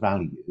constituents of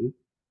value.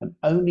 And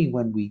only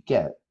when we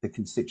get the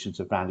constituents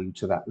of value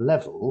to that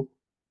level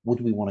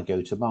would we want to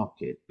go to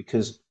market,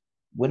 because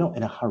we're not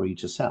in a hurry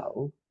to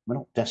sell, we're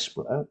not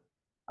desperate,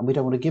 and we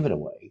don't want to give it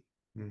away.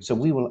 So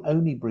we will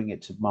only bring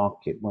it to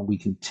market when we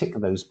can tick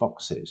those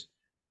boxes.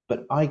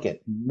 But I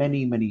get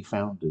many, many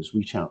founders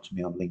reach out to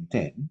me on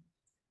LinkedIn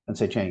and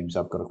say, James,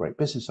 I've got a great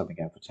business, I've been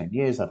going for 10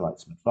 years, I'd like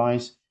some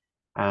advice,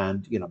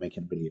 and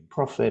making 1 million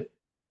profit.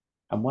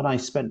 And when I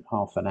spent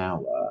half an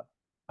hour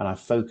and I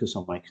focus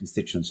on my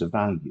constituents of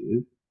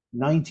value,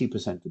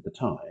 90% of the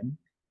time,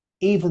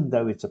 even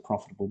though it's a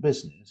profitable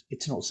business,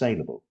 it's not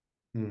saleable.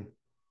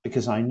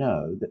 Because I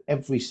know that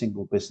every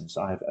single business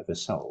I've ever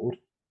sold,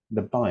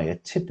 the buyer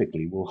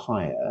typically will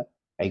hire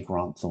a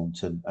Grant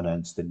Thornton, an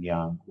Ernst &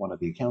 Young, one of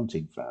the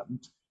accounting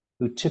firms,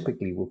 who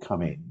typically will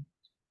come in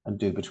and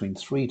do between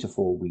 3 to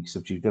 4 weeks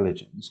of due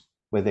diligence,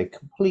 where they're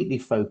completely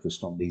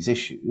focused on these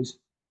issues.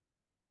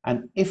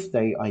 And if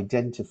they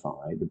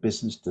identify the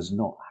business does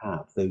not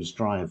have those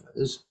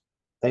drivers,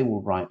 they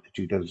will write a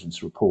due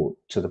diligence report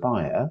to the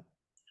buyer,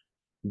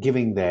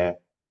 giving their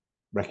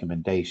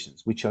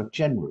recommendations, which are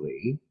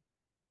generally,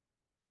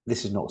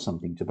 this is not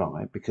something to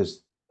buy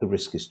because the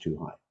risk is too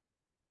high.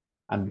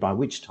 And by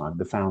which time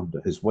the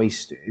founder has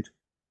wasted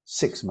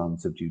 6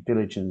 months of due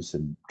diligence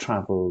and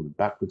travel and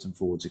backwards and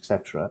forwards,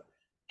 etc.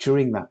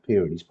 During that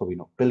period, he's probably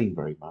not billing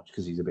very much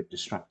because he's a bit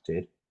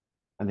distracted.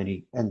 And then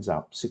he ends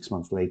up 6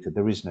 months later,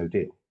 there is no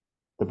deal.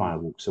 The buyer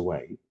walks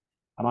away.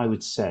 And I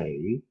would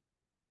say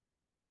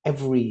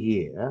every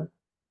year,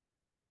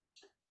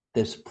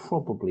 there's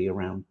probably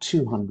around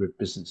 200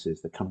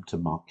 businesses that come to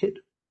market.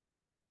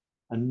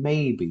 And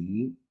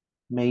maybe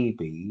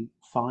 5%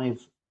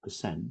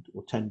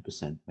 or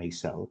 10% may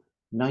sell.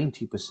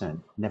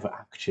 90% never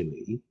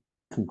actually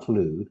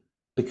conclude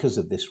because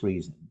of this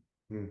reason.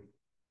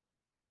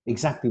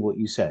 Exactly what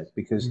you said,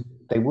 because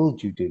they will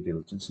do due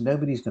diligence.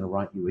 Nobody's going to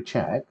write you a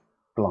check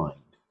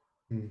blind.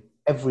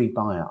 Every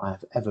buyer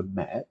I've ever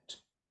met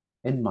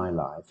in my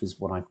life is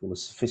what I call a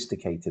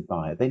sophisticated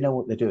buyer. They know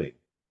what they're doing.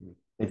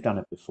 They've done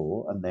it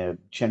before, and they're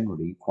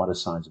generally quite a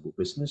sizable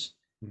business.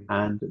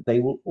 And they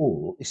will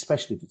all,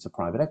 especially if it's a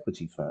private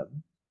equity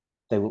firm,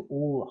 they will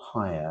all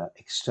hire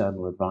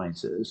external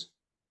advisors.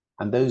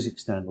 And those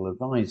external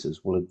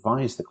advisors will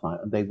advise the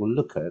client, and they will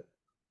look at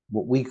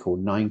what we call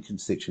 9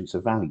 constituents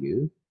of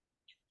value.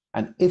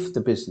 And if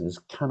the business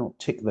cannot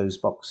tick those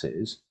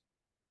boxes,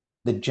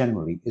 there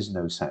generally is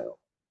no sale.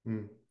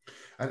 And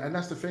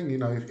that's the thing, you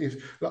know.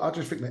 Look, I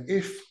just think that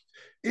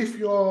if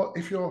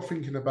you're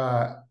thinking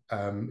about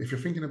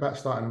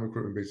starting a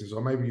recruitment business,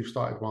 or maybe you've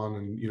started one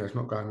and you know it's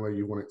not going where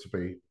you want it to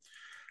be,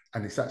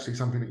 and it's actually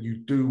something that you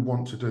do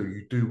want to do,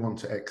 you do want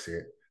to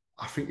exit,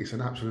 I think it's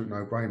an absolute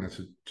no-brainer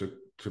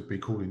to be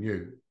calling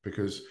you,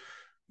 because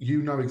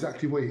you know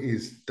exactly what it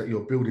is that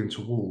you're building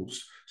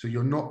towards. So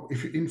you're not,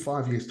 if you're in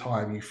 5 years'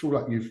 time, you feel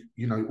like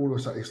you know, all of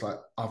a sudden it's like,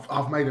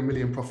 I've made $1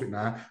 million profit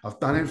now. I've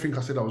done everything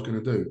I said I was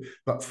going to do.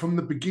 But from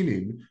the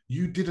beginning,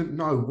 you didn't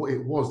know what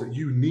it was that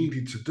you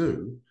needed to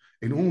do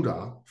in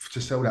order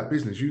to sell that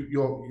business.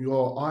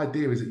 Your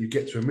idea is that you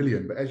get to $1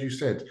 million, but as you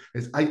said,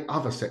 there's 8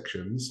 other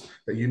sections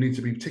that you need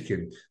to be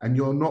ticking, and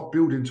you're not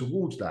building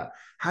towards that.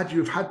 Had you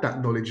have had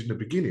that knowledge in the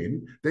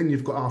beginning, then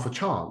you've got half a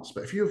chance.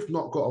 But if you've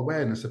not got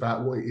awareness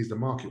about what it is the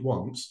market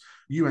wants,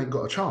 you ain't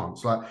got a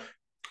chance. Like,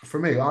 for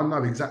me, I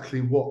know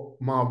exactly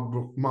what my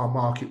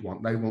market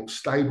want. They want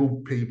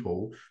stable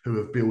people who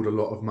have built a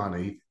lot of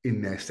money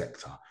in their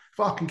sector. If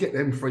I can get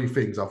them 3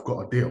 things, I've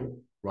got a deal,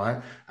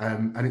 right?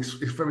 And it's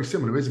very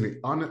similar, isn't it?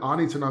 I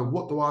need to know,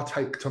 what do I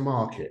take to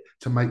market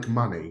to make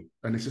money?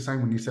 And it's the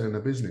same when you're selling a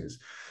business.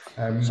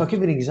 So I'll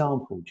give you an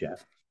example,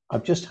 Jeff.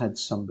 I've just had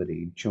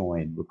somebody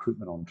join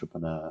Recruitment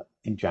Entrepreneur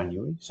in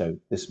January, so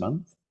this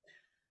month.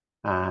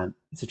 And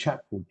it's a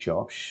chap called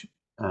Josh,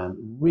 and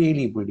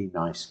really, really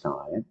nice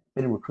guy.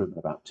 Been in recruitment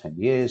about 10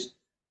 years.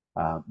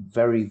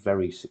 Very,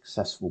 very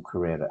successful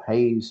career at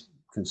Hayes,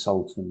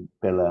 consultant,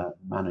 biller,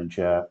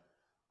 manager,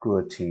 grew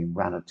a team,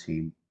 ran a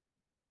team.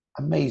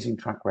 Amazing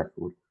track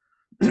record.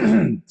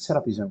 Set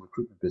up his own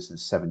recruitment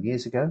business 7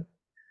 years ago.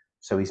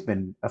 So he's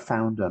been a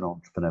founder and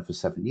entrepreneur for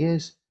 7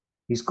 years.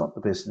 He's got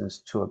the business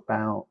to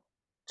about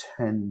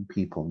 10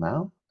 people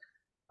now.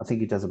 I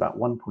think he does about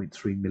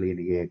 1.3 million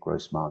a year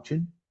gross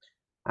margin,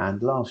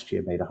 and last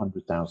year made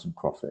 100,000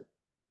 profit.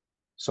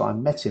 So I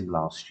met him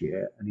last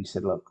year and he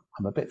said, look,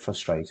 I'm a bit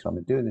frustrated. I've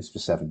been doing this for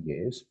 7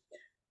 years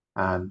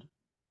and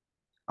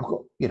I've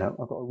got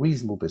a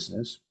reasonable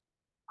business.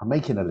 I'm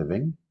making a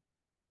living,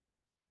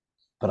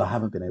 but I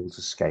haven't been able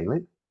to scale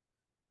it.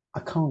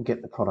 I can't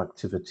get the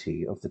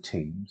productivity of the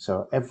team.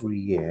 So every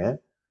year,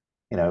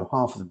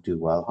 half of them do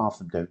well, half of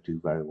them don't do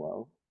very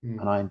well.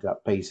 And I end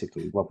up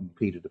basically robbing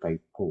Peter to pay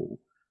Paul.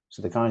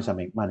 So the guys I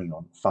make money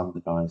on fund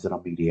the guys that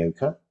are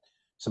mediocre.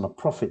 So my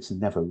profits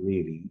never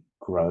really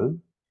grow.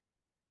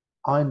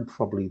 I'm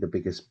probably the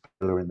biggest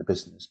biller in the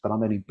business, but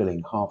I'm only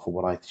billing half of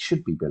what I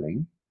should be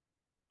billing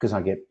because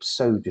I get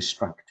so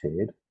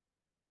distracted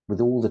with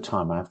all the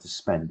time I have to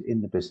spend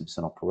in the business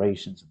and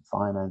operations and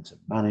finance and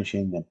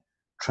managing and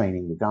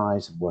training the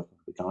guys and working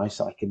with the guys,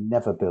 so I can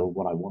never bill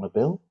what I want to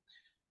bill.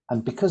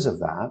 And because of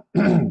that,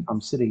 I'm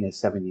sitting here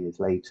 7 years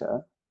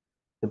later.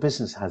 The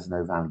business has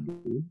no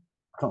value.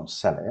 I can't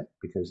sell it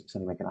because it's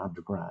only making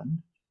 100 grand.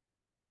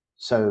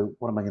 So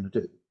what am I going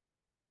to do?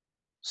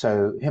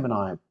 So him and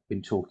I have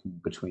been talking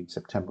between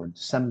September and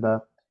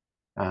December.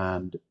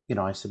 And,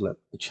 I said, look,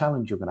 the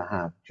challenge you're going to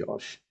have,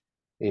 Josh,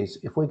 is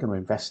if we're going to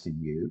invest in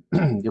you,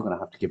 you're going to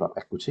have to give up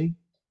equity.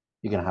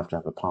 You're going to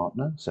have a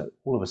partner. So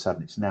all of a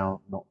sudden, it's now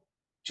not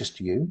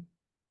just you.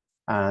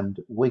 And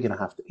we're going to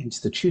have to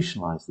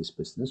institutionalize this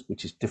business,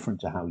 which is different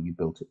to how you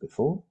built it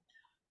before.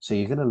 So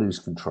you're going to lose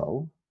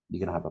control. You're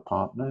going to have a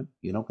partner.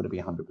 You're not going to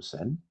be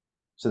 100%.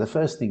 So the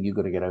first thing you've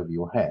got to get over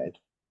your head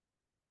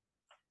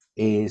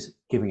is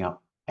giving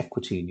up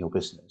equity in your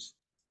business.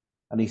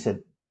 And he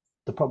said,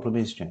 the problem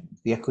is,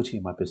 James, the equity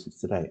in my business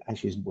today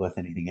actually isn't worth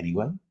anything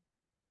anyway.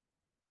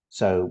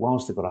 So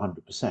whilst I've got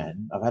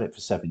 100%, I've had it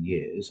for 7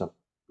 years.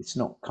 It's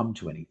not come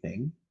to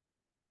anything.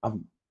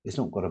 It's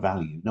not got a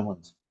value. No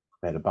one's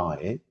prepared to buy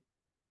it.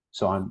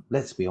 So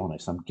let's be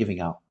honest, I'm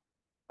giving up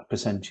a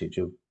percentage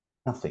of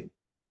nothing.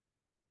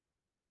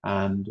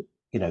 And,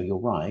 you're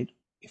right.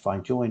 If I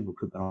join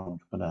Recruitment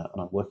Entrepreneur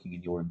and I'm working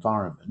in your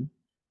environment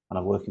and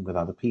I'm working with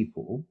other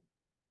people,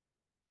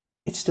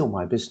 it's still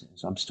my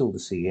business. I'm still the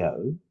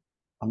CEO.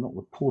 I'm not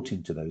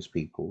reporting to those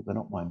people. They're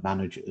not my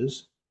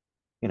managers.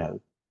 You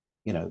know,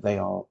 they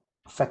are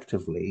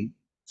effectively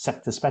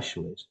sector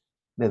specialists.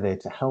 They're there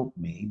to help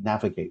me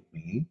navigate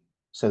me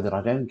so that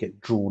I don't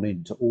get drawn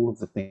into all of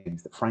the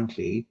things that,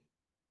 frankly,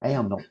 A,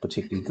 I'm not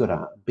particularly good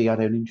at, B, I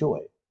don't enjoy.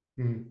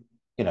 Mm.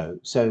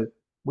 So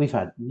we've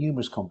had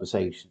numerous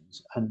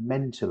conversations, and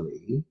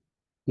mentally,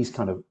 he's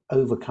kind of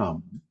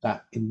overcome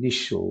that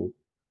initial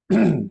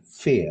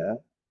fear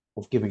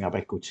of giving up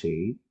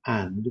equity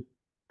and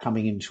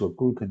coming into a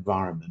group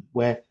environment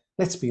where,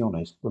 let's be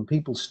honest, when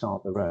people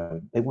start their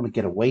own, they want to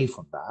get away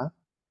from that.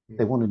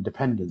 They want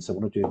independence, they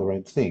want to do their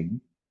own thing.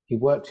 He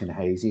worked in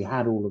Hayes, he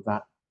had all of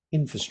that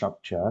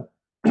infrastructure,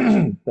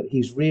 but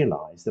he's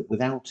realized that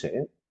without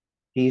it,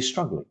 he is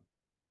struggling.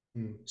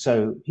 Mm.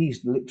 So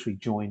he's literally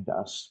joined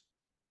us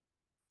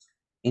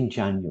in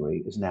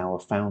January as now a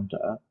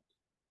founder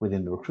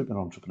within the Recruitment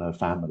Entrepreneur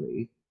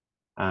family.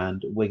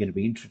 And we're going to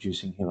be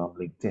introducing him on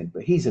LinkedIn.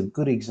 But he's a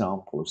good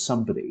example of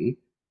somebody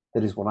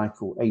that is what I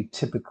call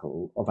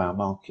atypical of our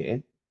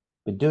market.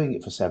 Been doing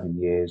it for 7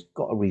 years,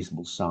 got a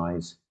reasonable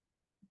size,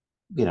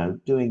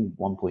 doing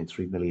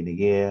 1.3 million a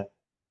year,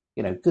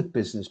 good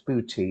business,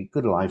 boutique,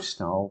 good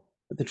lifestyle.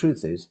 But the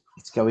truth is,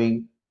 it's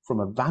going from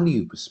a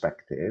value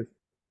perspective.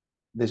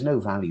 There's no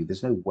value,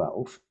 there's no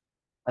wealth.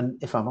 And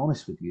if I'm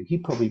honest with you, he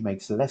probably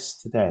makes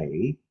less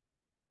today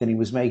than he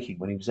was making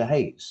when he was at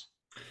Hayes.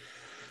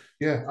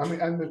 Yeah, I mean,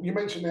 and you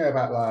mentioned there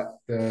about like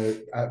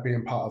the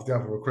being part of the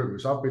other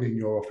recruitments. I've been in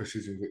your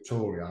offices in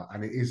Victoria,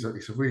 and it's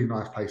a really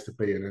nice place to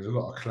be, and there's a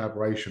lot of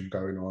collaboration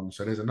going on.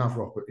 So there's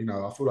another,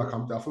 I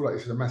feel like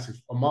this is a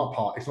massive on my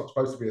part. It's not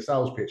supposed to be a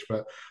sales pitch,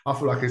 but I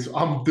feel like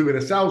I'm doing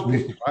a sales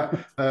pitch, right?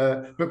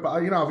 But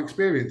I've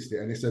experienced it,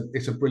 and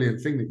it's a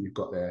brilliant thing that you've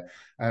got there.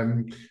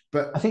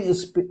 But I think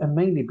it's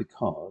mainly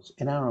because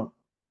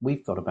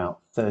we've got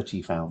about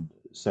 30 founders.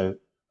 So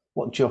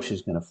what Josh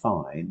is going to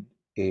find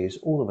is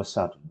all of a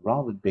sudden,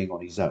 rather than being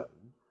on his own,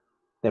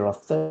 there are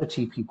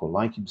 30 people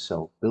like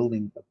himself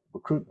building a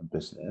recruitment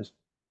business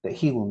that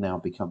he will now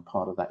become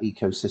part of that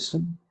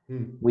ecosystem.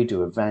 We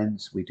do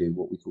events, we do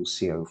what we call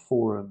CO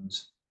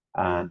forums,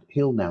 and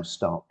he'll now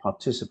start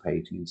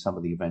participating in some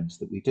of the events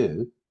that we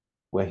do,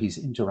 where he's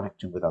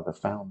interacting with other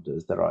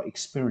founders that are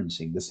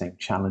experiencing the same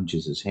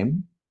challenges as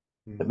him,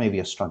 that maybe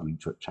are struggling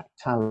to attract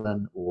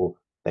talent, or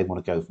they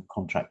want to go from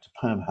contract to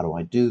perm. How do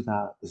I do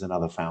that? There's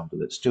another founder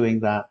that's doing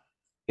that.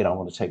 I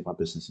want to take my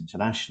business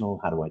international.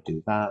 How do I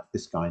do that?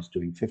 This guy's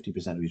doing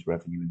 50% of his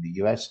revenue in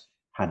the US.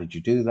 How did you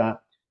do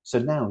that? So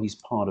now he's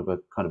part of a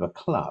kind of a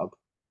club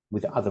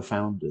with other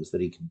founders that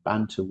he can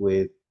banter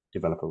with,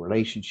 develop a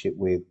relationship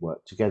with,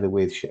 work together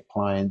with, share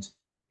clients.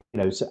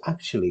 So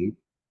actually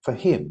for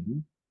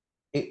him,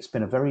 it's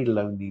been a very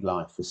lonely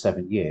life for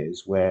 7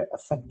 years where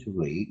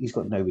effectively he's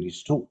got nobody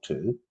to talk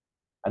to.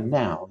 And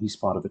now he's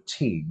part of a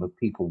team of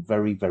people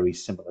very, very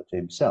similar to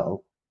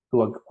himself who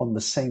are on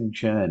the same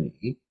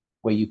journey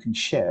where you can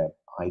share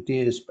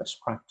ideas,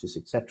 best practice,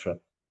 etc.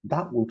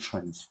 That will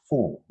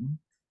transform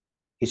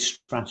his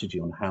strategy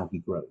on how he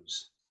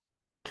grows.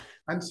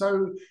 And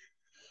so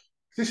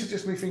this is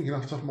just me thinking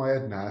off the top of my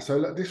head now. So,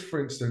 like this,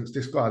 for instance,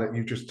 this guy that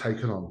you've just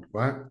taken on,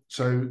 right?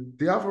 So,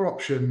 the other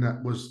option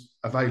that was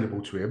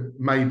available to him,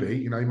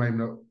 maybe, he may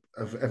not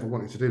have ever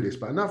wanted to do this,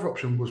 but another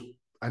option was,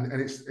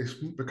 and it's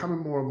becoming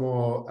more and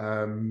more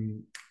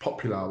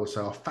popular, I would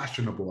say, or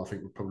fashionable, I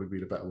think would probably be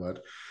the better word,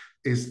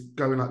 is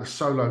going like the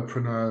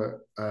solopreneur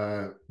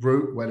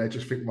route where they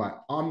just think, right,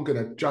 I'm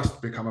going to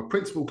just become a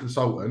principal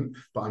consultant,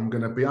 but I'm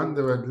going to be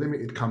under a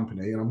limited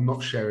company and I'm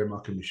not sharing my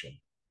commission.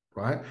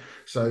 Right.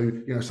 So,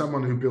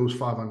 someone who bills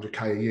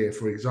 500K a year,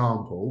 for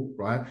example,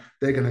 right,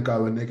 they're going to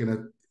go and they're going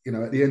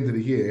to, at the end of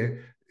the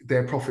year,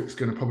 their profit's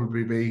going to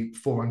probably be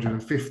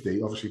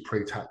 450, obviously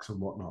pre-tax and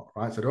whatnot,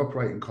 right? So their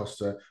operating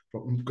costs are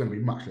going to be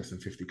much less than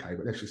 50K,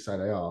 but let's just say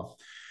they are.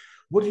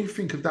 What do you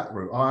think of that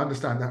route? I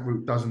understand that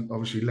route doesn't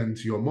obviously lend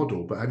to your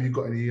model, but have you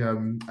got any?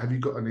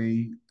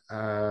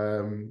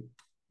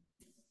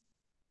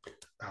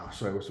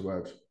 Sorry, what's the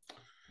word?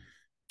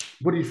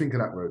 What do you think of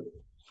that route?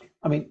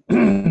 I mean,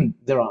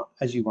 there are,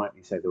 as you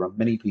rightly say, there are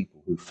many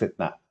people who fit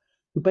that,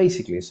 who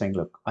basically are saying,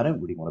 look, I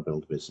don't really want to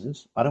build a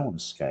business. I don't want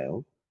to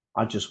scale.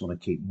 I just want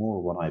to keep more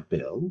of what I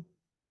build,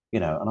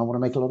 and I want to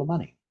make a lot of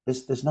money.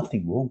 There's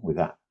nothing wrong with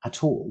that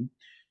at all.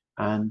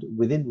 And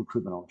within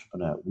Recruitment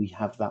Entrepreneur, we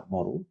have that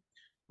model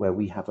where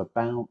we have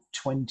about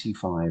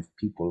 25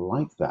 people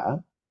like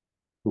that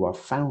who are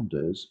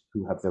founders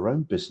who have their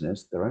own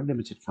business, their own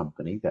limited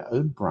company, their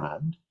own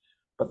brand,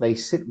 but they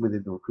sit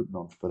within the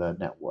Recruitment Entrepreneur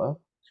network.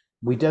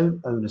 We don't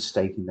own a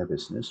stake in their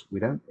business. We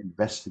don't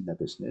invest in their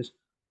business,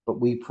 but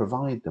we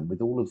provide them with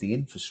all of the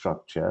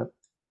infrastructure,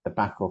 the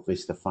back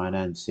office, the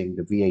financing,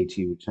 the VAT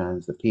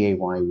returns, the PAY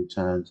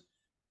returns,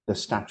 the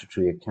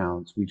statutory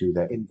accounts. We do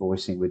their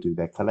invoicing, we do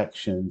their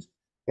collections.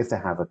 If they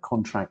have a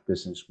contract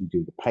business, we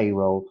do the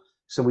payroll.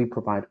 So we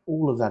provide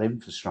all of that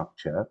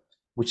infrastructure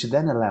which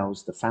then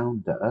allows the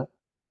founder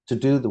to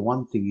do the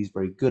one thing he's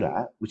very good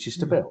at, which is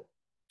to Mm. build.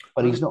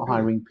 But he's not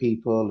hiring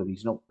people and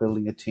he's not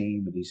building a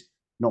team and he's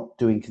not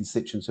doing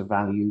constituents of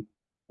value.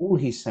 All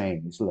he's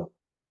saying is, look,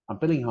 I'm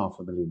billing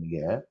 500,000 a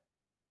year.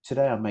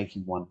 Today I'm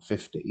making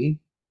 150.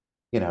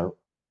 You know,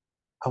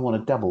 I want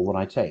to double what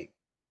I take.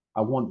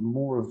 I want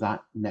more of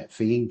that net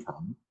fee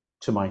income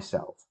to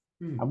myself.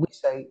 Mm. And we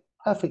say,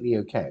 perfectly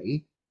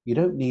okay. You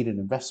don't need an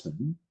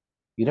investment.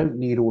 You don't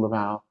need all of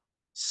our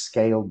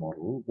scale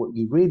model. What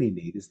you really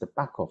need is the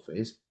back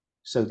office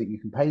so that you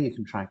can pay your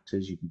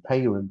contractors, you can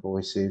pay your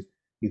invoices,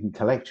 you can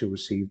collect your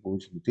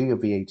receivables, you can do your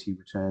VAT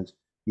returns,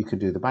 you can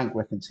do the bank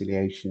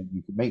reconciliation,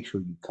 you can make sure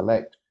you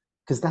collect,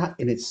 because that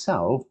in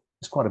itself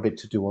is quite a bit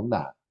to do on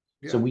that.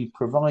 So Yeah. we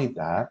provide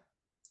that.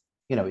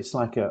 It's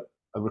like a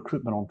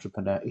recruitment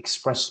entrepreneur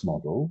express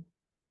model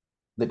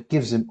that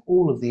gives him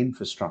all of the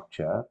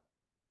infrastructure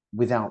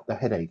without the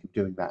headache of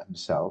doing that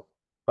himself.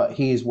 But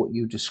he is what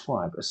you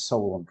describe as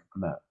sole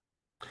entrepreneur.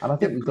 And I Yeah,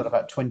 think we've got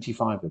about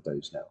 25 of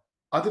those now.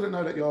 I didn't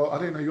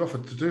know you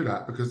offered to do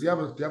that, because the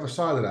other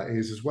side of that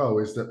is as well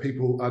is that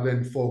people are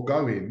then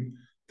foregoing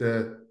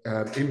the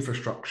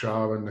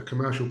infrastructure and the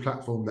commercial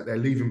platform that they're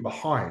leaving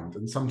behind,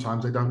 and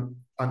sometimes they don't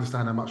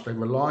understand how much they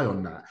rely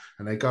on that,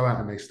 and they go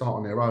out and they start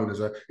on their own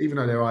even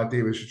though their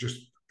idea is to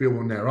just build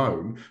on their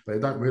own, but they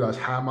don't realize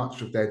how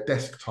much of their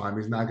desk time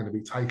is now going to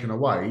be taken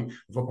away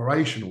with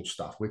operational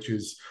stuff, which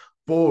is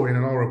boring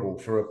and horrible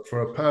for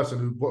a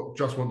person who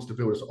just wants to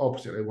build. It's the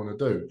opposite they want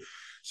to do.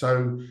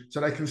 So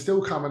they can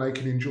still come and they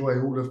can enjoy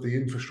all of the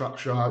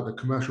infrastructure, the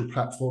commercial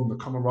platform, the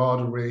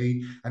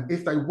camaraderie. And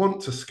if they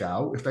want to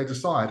scale, if they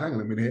decide, hang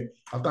on a minute,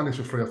 I've done this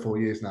for 3 or 4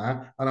 years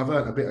now, and I've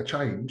earned a bit of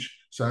change.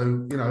 So,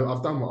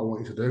 I've done what I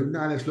wanted to do.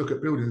 Now let's look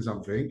at building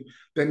something.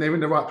 Then they're in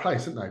the right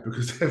place, aren't they?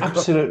 Because they've got,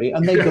 Absolutely.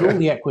 And they've got all yeah.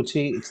 the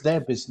equity. It's their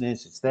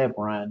business, it's their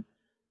brand.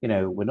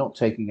 We're not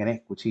taking an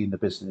equity in the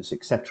business,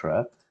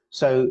 etc.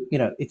 So,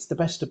 it's the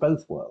best of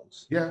both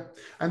worlds. Yeah.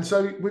 And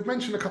so we've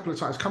mentioned a couple of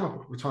times, come up a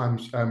couple of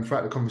times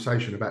throughout the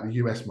conversation about the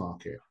US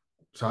market.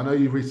 So I know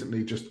you've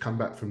recently just come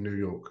back from New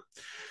York.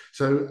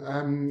 So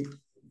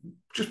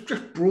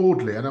just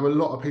broadly, I know a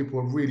lot of people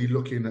are really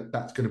looking at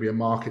that's going to be a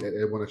market that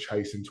they want to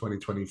chase in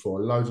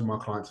 2024. Loads of my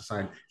clients are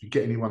saying, if you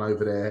get anyone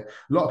over there,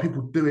 a lot of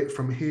people do it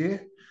from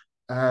here.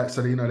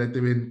 So they're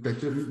doing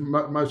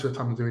most of the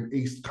time they're doing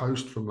East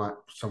Coast from like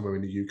somewhere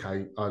in the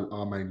UK.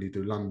 I mainly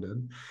do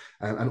London,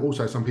 and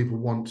also some people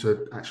want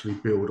to actually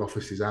build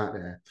offices out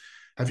there.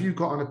 Have you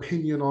got an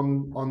opinion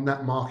on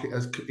that market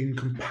as in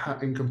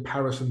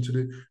comparison to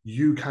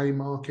the UK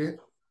market?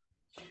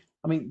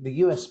 I mean, the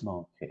US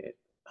market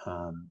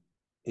um,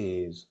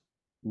 is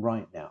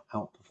right now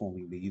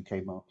outperforming the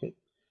UK market.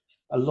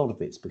 A lot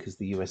of it's because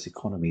the US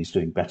economy is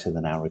doing better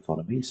than our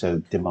economy, so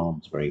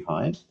demand's very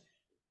high.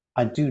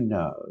 I do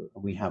know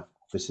we have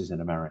offices in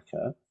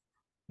America,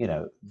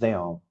 they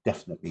are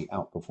definitely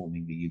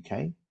outperforming the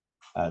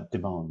UK.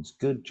 Demand's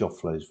good, job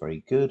flow is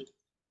very good.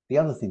 The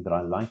other thing that I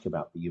like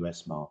about the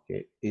US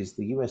market is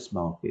the US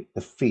market,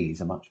 the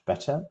fees are much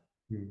better.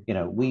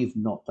 Hmm. We've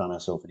not done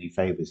ourselves any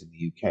favors in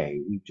the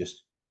UK. We've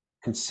just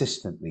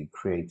consistently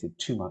created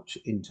too much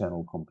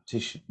internal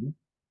competition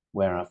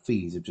where our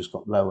fees have just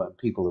got lower and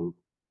people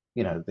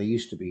are, they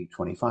used to be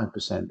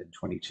 25% and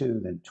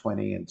 22, then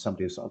 20, and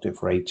somebody else, I'll do it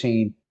for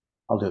 18,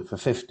 I'll do it for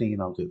 15,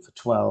 I'll do it for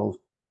 12.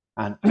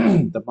 And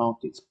the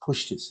market's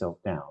pushed itself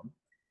down.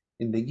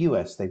 In the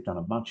US, they've done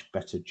a much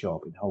better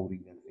job in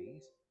holding their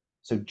fees.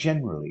 So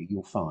generally,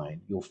 you'll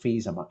find your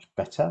fees are much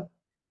better,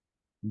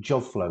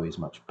 job flow is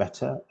much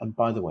better. And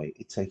by the way,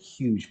 it's a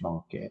huge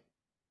market.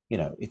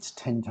 It's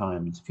 10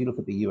 times, if you look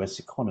at the US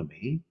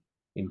economy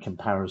in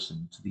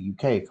comparison to the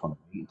UK economy,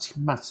 it's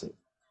massive.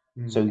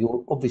 So Hmm.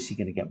 you're obviously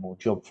going to get more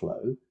job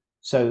flow.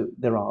 So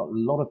there are a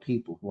lot of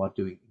people who are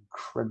doing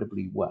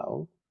incredibly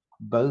well,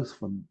 both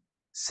from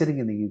sitting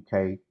in the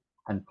UK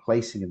and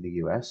placing in the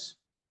US.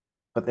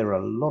 But there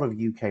are a lot of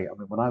UK, I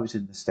mean, when I was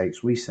in the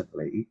States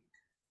recently,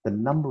 the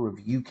number of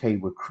UK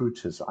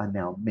recruiters I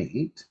now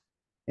meet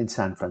in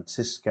San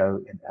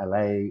Francisco, in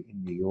LA,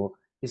 in New York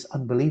is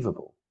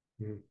unbelievable.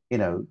 Hmm.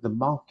 The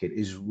market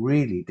is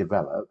really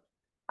developed.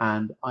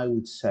 And I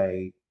would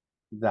say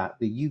that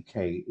the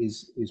UK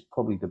is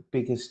probably the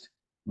biggest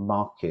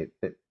market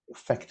that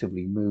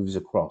effectively moves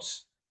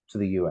across to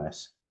the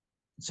US.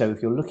 So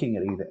if you're looking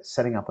at either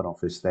setting up an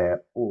office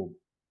there or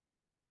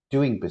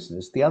doing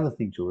business, the other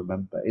thing to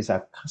remember is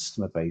our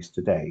customer base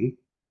today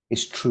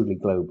is truly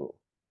global.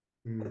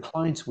 The Hmm.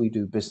 clients we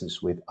do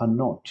business with are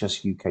not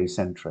just UK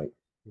centric.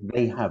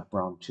 They have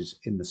branches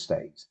in the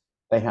States.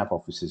 They have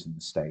offices in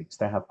the States.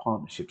 They have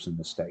partnerships in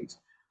the States.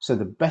 So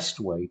the best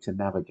way to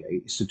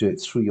navigate is to do it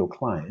through your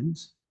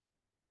clients,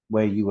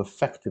 where you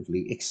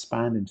effectively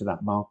expand into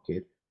that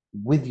market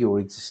with your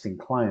existing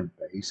client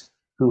base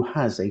who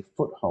has a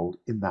foothold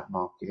in that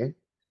market.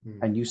 Hmm.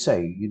 And you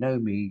say, you know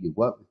me, you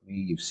work with me,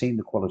 you've seen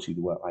the quality of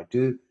the work I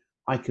do.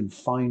 I can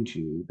find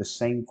you the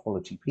same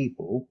quality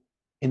people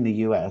in the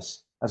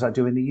US as I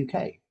do in the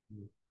UK.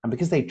 Hmm. And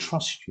because they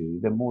trust you,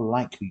 they're more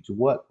likely to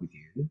work with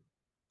you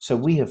So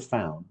we have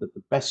found that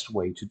the best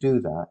way to do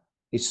that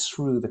is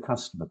through the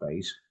customer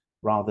base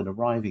rather than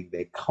arriving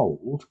there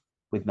cold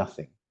with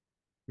nothing.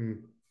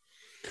 Mm.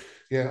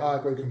 Yeah, I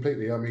agree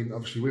completely. I mean,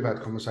 obviously, we've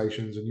had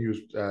conversations, and you was,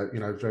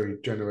 very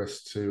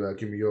generous to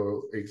give me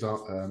your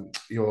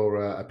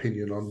your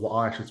opinion on what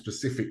I should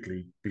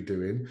specifically be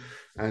doing,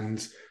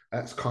 and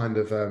that's kind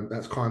of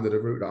the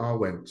route that I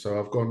went. So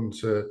I've gone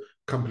to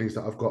companies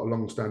that I've got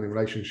long-standing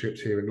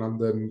relationships here in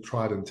London,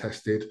 tried and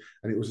tested,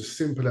 and it was as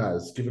simple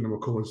as giving them a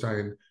call and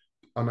saying,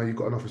 I know you've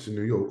got an office in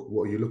New York.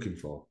 What are you looking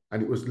for?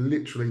 And it was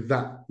literally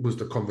that was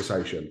the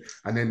conversation.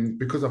 And then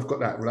because I've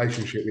got that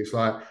relationship, it's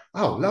like,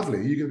 oh, lovely.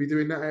 You're going to be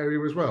doing that area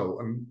as well.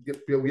 And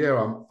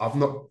yeah,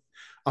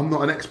 I'm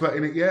not an expert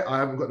in it yet. I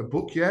haven't got the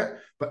book yet,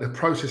 but the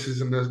processes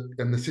and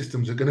the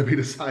systems are going to be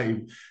the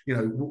same. You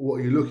know,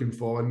 what are you looking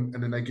for? And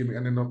then they give me,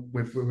 and then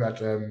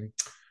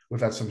we've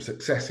had some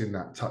success in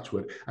that,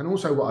 touchwood. And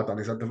also what I've done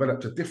is I've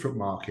developed a different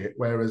market,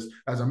 whereas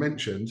as I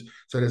mentioned,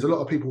 so there's a lot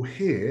of people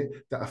here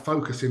that are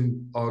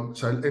focusing on,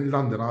 so in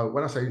London,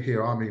 when I say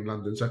here, I mean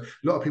London. So a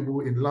lot of people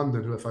in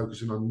London who are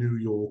focusing on New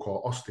York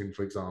or Austin,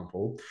 for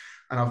example.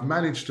 And I've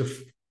managed to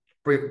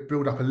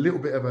build up a little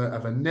bit of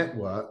a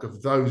network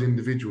of those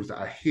individuals that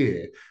are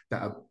here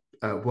that are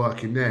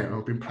working there, and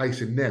I've been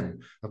placing them.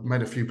 I've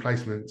made a few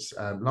placements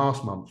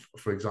last month,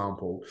 for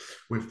example,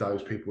 with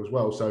those people as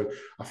well. So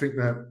I think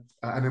that,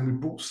 and then we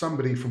brought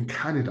somebody from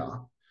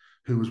Canada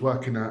who was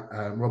working at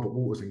Robert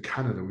Walters in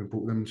Canada. We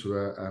brought them to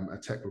a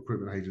tech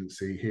recruitment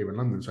agency here in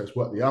London. So it's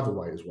worked the other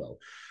way as well.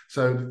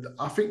 So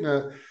I think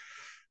that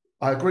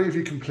I agree with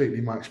you completely.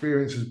 My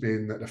experience has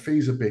been that the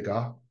fees are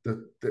bigger.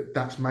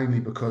 That's mainly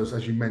because,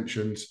 as you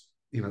mentioned,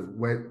 you know,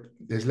 where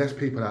there's less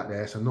people out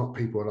there, so not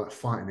people are like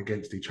fighting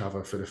against each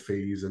other for the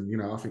fees. And you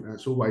know, I think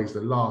that's always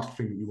the last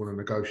thing that you want to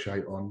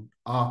negotiate on.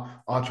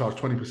 I charge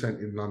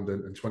 20% in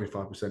London and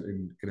 25%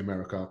 in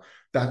America.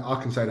 That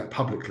I can say that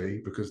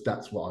publicly because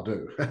that's what I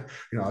do.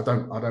 You know, I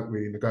don't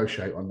really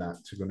negotiate on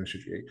that, to be honest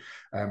with you.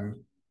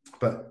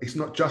 But it's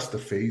not just the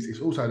fees, it's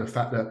also the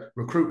fact that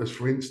recruiters,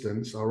 for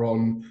instance, are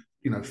on,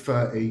 you know,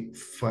 30,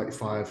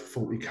 35,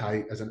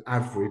 40K as an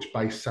average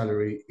base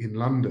salary in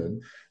London.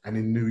 And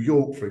in New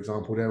York, for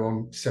example, they're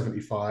on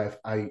 75,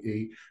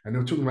 80. And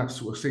they're talking about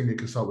sort of senior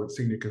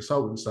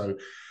consultants. So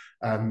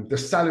the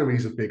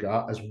salaries are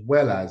bigger, as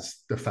well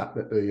as the fact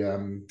that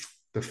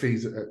the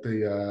fees,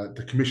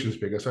 the commission's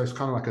bigger. So it's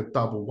kind of like a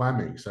double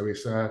whammy. So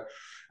it's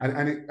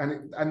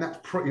and that's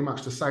pretty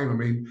much the same. I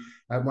mean,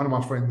 one of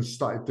my friends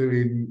started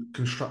doing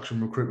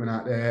construction recruitment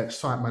out there.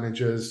 Site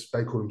managers,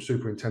 they call them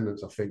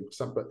superintendents, I think.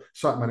 But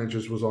site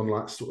managers was on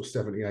like sort of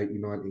 70, 80,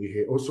 90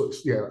 here, or sort of,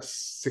 yeah, like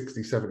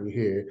 60, 70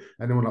 here,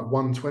 and then on like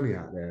 120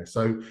 out there.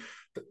 So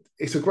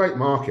it's a great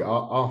market,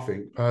 I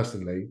think,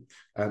 personally.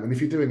 And if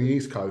you're doing the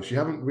East Coast, you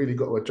haven't really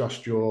got to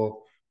adjust your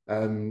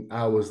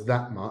hours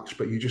that much,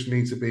 but you just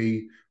need to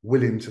be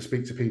willing to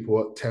speak to people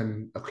at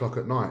 10 o'clock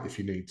at night if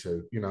you need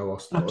to, you know, or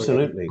 11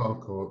 Absolutely.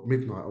 o'clock or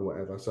midnight or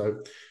whatever.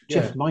 So,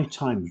 yeah, Jeff, my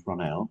time's run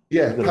out.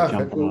 yeah, I've got to jump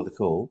perfect. on Well, another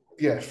call.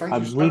 yeah, thank you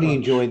I've so really much.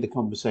 enjoyed the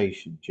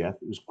conversation, Jeff.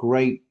 It was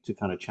great to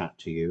kind of chat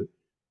to you.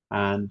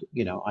 And,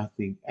 you know, I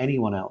think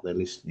anyone out there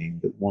listening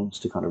that wants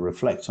to kind of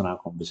reflect on our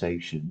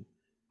conversation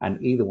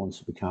and either wants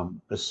to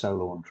become a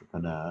solo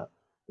entrepreneur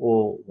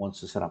or wants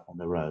to set up on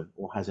their own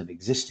or has an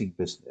existing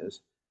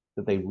business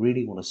that they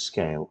really want to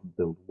scale and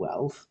build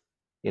wealth,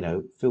 you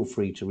know, feel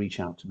free to reach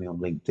out to me on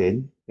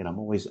LinkedIn. You know, I'm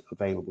always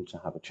available to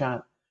have a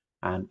chat.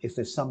 And if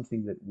there's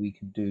something that we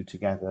can do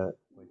together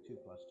where 2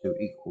 plus 2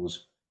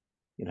 equals,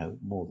 you know,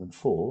 more than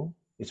four,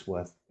 it's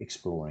worth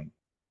exploring.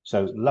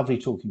 So lovely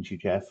talking to you,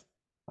 Jeff,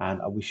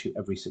 and I wish you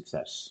every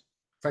success.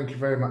 Thank you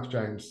very much,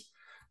 James.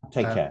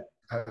 Take Uh, care.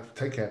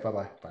 take care. Bye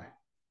bye. Bye.